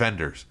it? The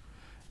Defenders,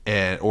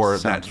 or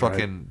that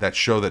fucking that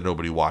show that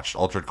nobody watched,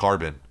 Altered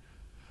Carbon.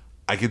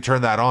 I can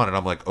turn that on and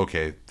I'm like,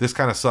 okay, this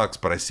kind of sucks,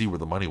 but I see where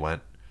the money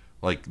went.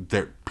 Like,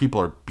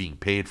 people are being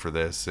paid for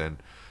this, and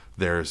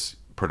there's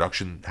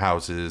production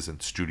houses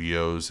and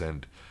studios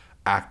and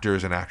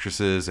actors and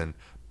actresses and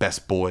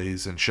best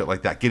boys and shit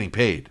like that getting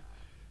paid,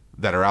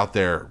 that are out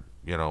there,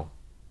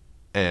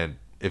 and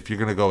if you're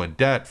going to go in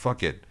debt,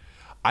 fuck it.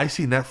 I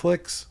see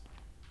Netflix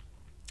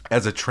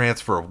as a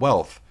transfer of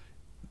wealth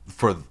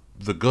for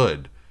the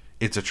good.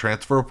 It's a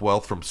transfer of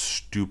wealth from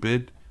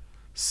stupid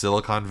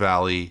Silicon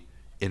Valley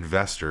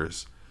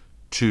investors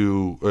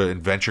to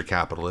venture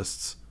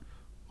capitalists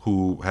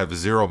who have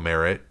zero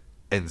merit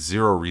and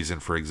zero reason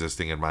for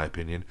existing, in my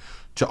opinion,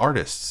 to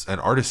artists and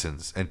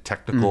artisans and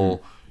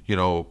technical,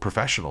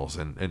 professionals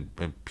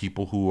and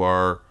people who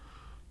are,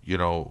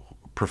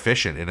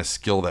 proficient in a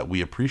skill that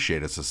we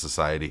appreciate as a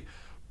society.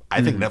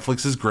 I think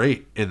Netflix is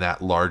great in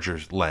that larger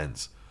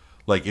lens.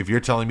 Like, if you're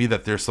telling me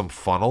that there's some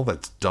funnel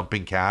that's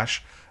dumping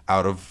cash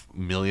out of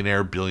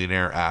millionaire,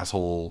 billionaire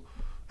assholes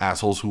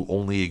who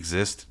only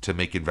exist to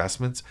make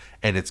investments,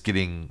 and it's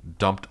getting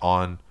dumped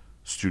on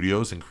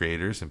studios and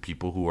creators and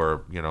people who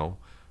are,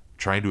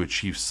 trying to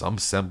achieve some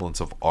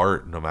semblance of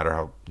art, no matter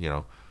how,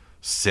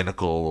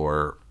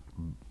 cynical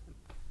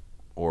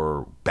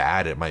or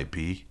bad it might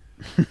be,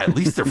 at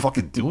least they're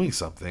fucking doing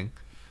something.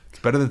 It's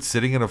better than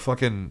sitting in a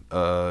fucking,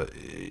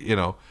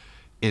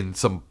 in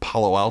some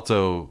Palo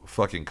Alto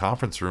fucking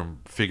conference room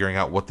figuring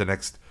out what the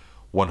next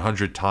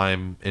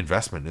 100-time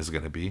investment is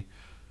going to be.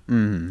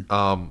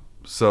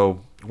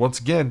 So once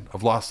again,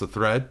 I've lost the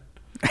thread.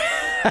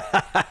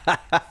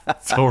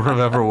 Don't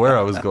remember where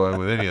I was going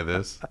with any of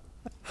this.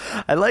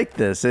 I like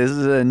this. This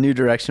is a new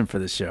direction for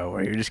the show,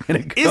 where you're just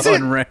going to go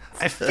and rant.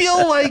 I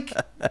feel like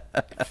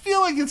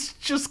it's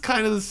just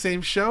kind of the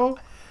same show.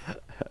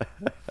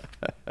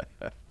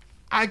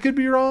 I could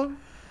be wrong.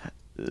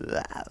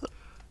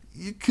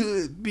 You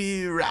could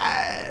be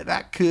right.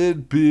 I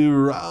could be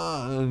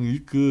wrong. You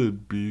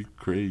could be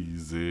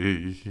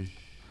crazy.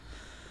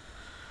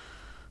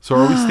 So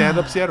are we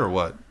stand-ups yet, or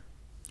what?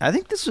 I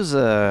think this was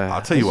a...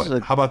 I'll tell you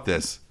what. How about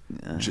this?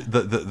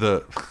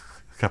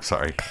 I'm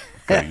sorry.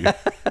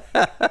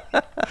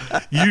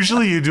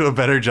 Usually you do a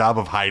better job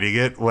of hiding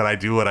it when I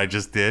do what I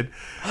just did.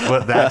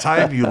 But that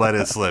time you let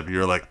it slip.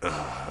 You're like,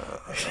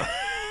 ugh.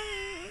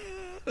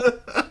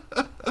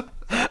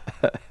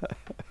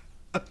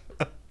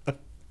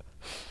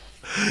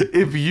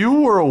 If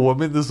you were a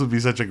woman, this would be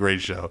such a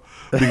great show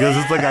because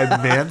it's like I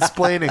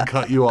mansplain and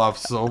cut you off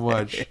so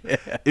much.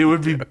 It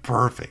would be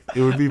perfect.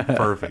 It would be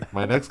perfect.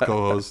 My next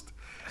co-host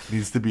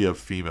needs to be a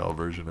female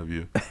version of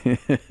you.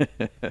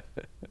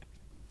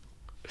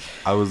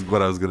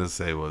 What I was gonna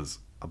say was,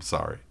 I'm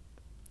sorry.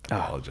 I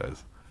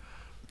apologize.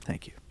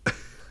 Thank you.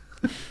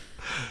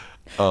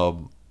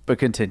 But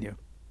continue.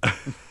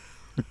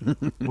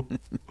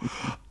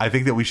 I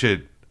think that we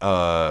should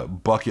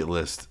bucket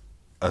list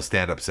a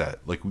stand-up set.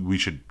 Like we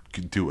should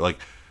do like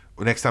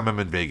next time I'm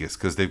in Vegas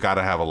because they've got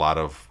to have a lot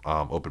of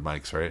open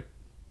mics, right?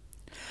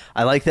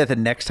 I like that the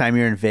next time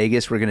you're in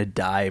Vegas, we're gonna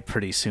die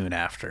pretty soon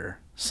after.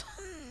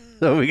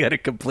 So we got to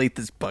complete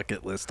this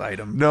bucket list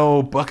item.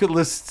 No, bucket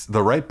lists.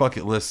 The right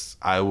bucket lists,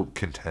 I would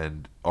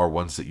contend, are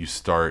ones that you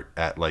start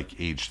at like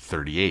age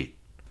 38.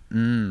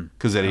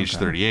 Because at age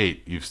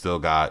 38, you've still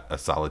got a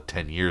solid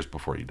 10 years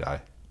before you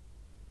die.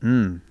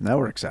 That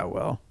works out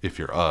well. If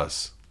you're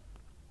us.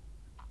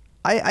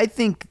 I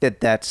think that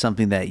that's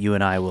something that you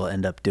and I will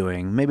end up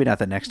doing. Maybe not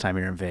the next time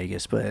you're in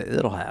Vegas, but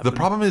it'll happen. The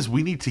problem is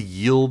we need to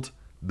yield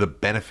the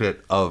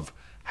benefit of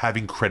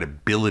having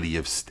credibility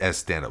as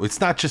stand-up. It's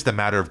not just a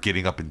matter of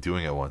getting up and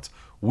doing it once.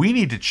 We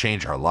need to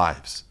change our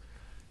lives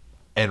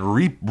and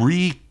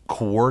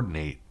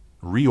re-coordinate,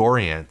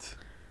 reorient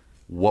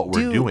what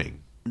we're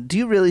doing. Do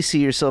you really see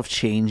yourself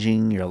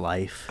changing your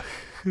life?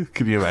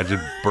 Can you imagine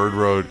Bird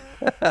Road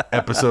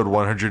episode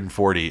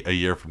 140 a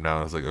year from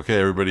now? It's like, okay,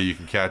 everybody, you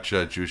can catch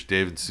Jewish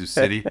Dave in Sioux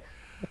City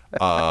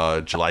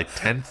July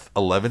 10th,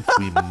 11th.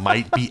 We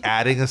might be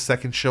adding a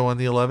second show on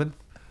the 11th.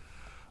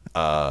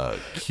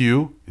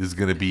 Q is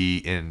going to be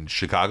in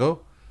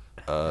Chicago,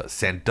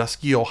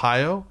 Sandusky,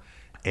 Ohio,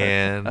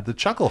 and the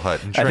Chuckle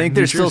Hut in Trenton, I think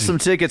there's New still Jersey. some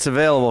tickets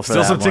available for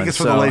Still that some one, tickets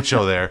for the late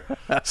show there.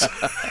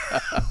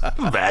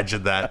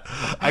 Imagine that.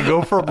 I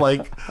go from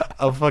like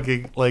a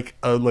fucking like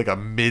a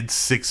mid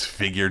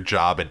 6-figure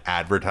job in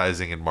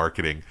advertising and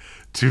marketing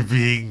to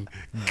being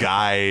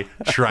guy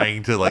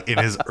trying to like in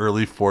his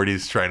early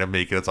 40s trying to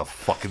make it as a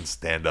fucking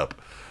stand up.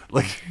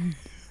 Like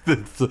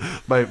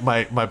my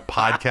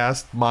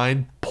podcast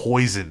mind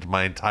poisoned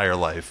my entire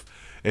life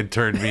and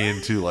turned me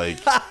into like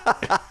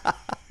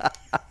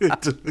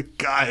into a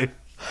guy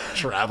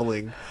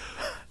traveling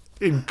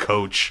in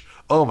coach.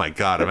 Oh my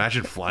god,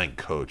 imagine flying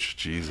coach.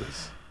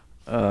 Jesus.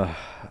 I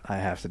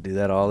have to do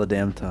that all the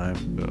damn time.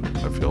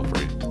 I feel for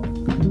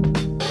you.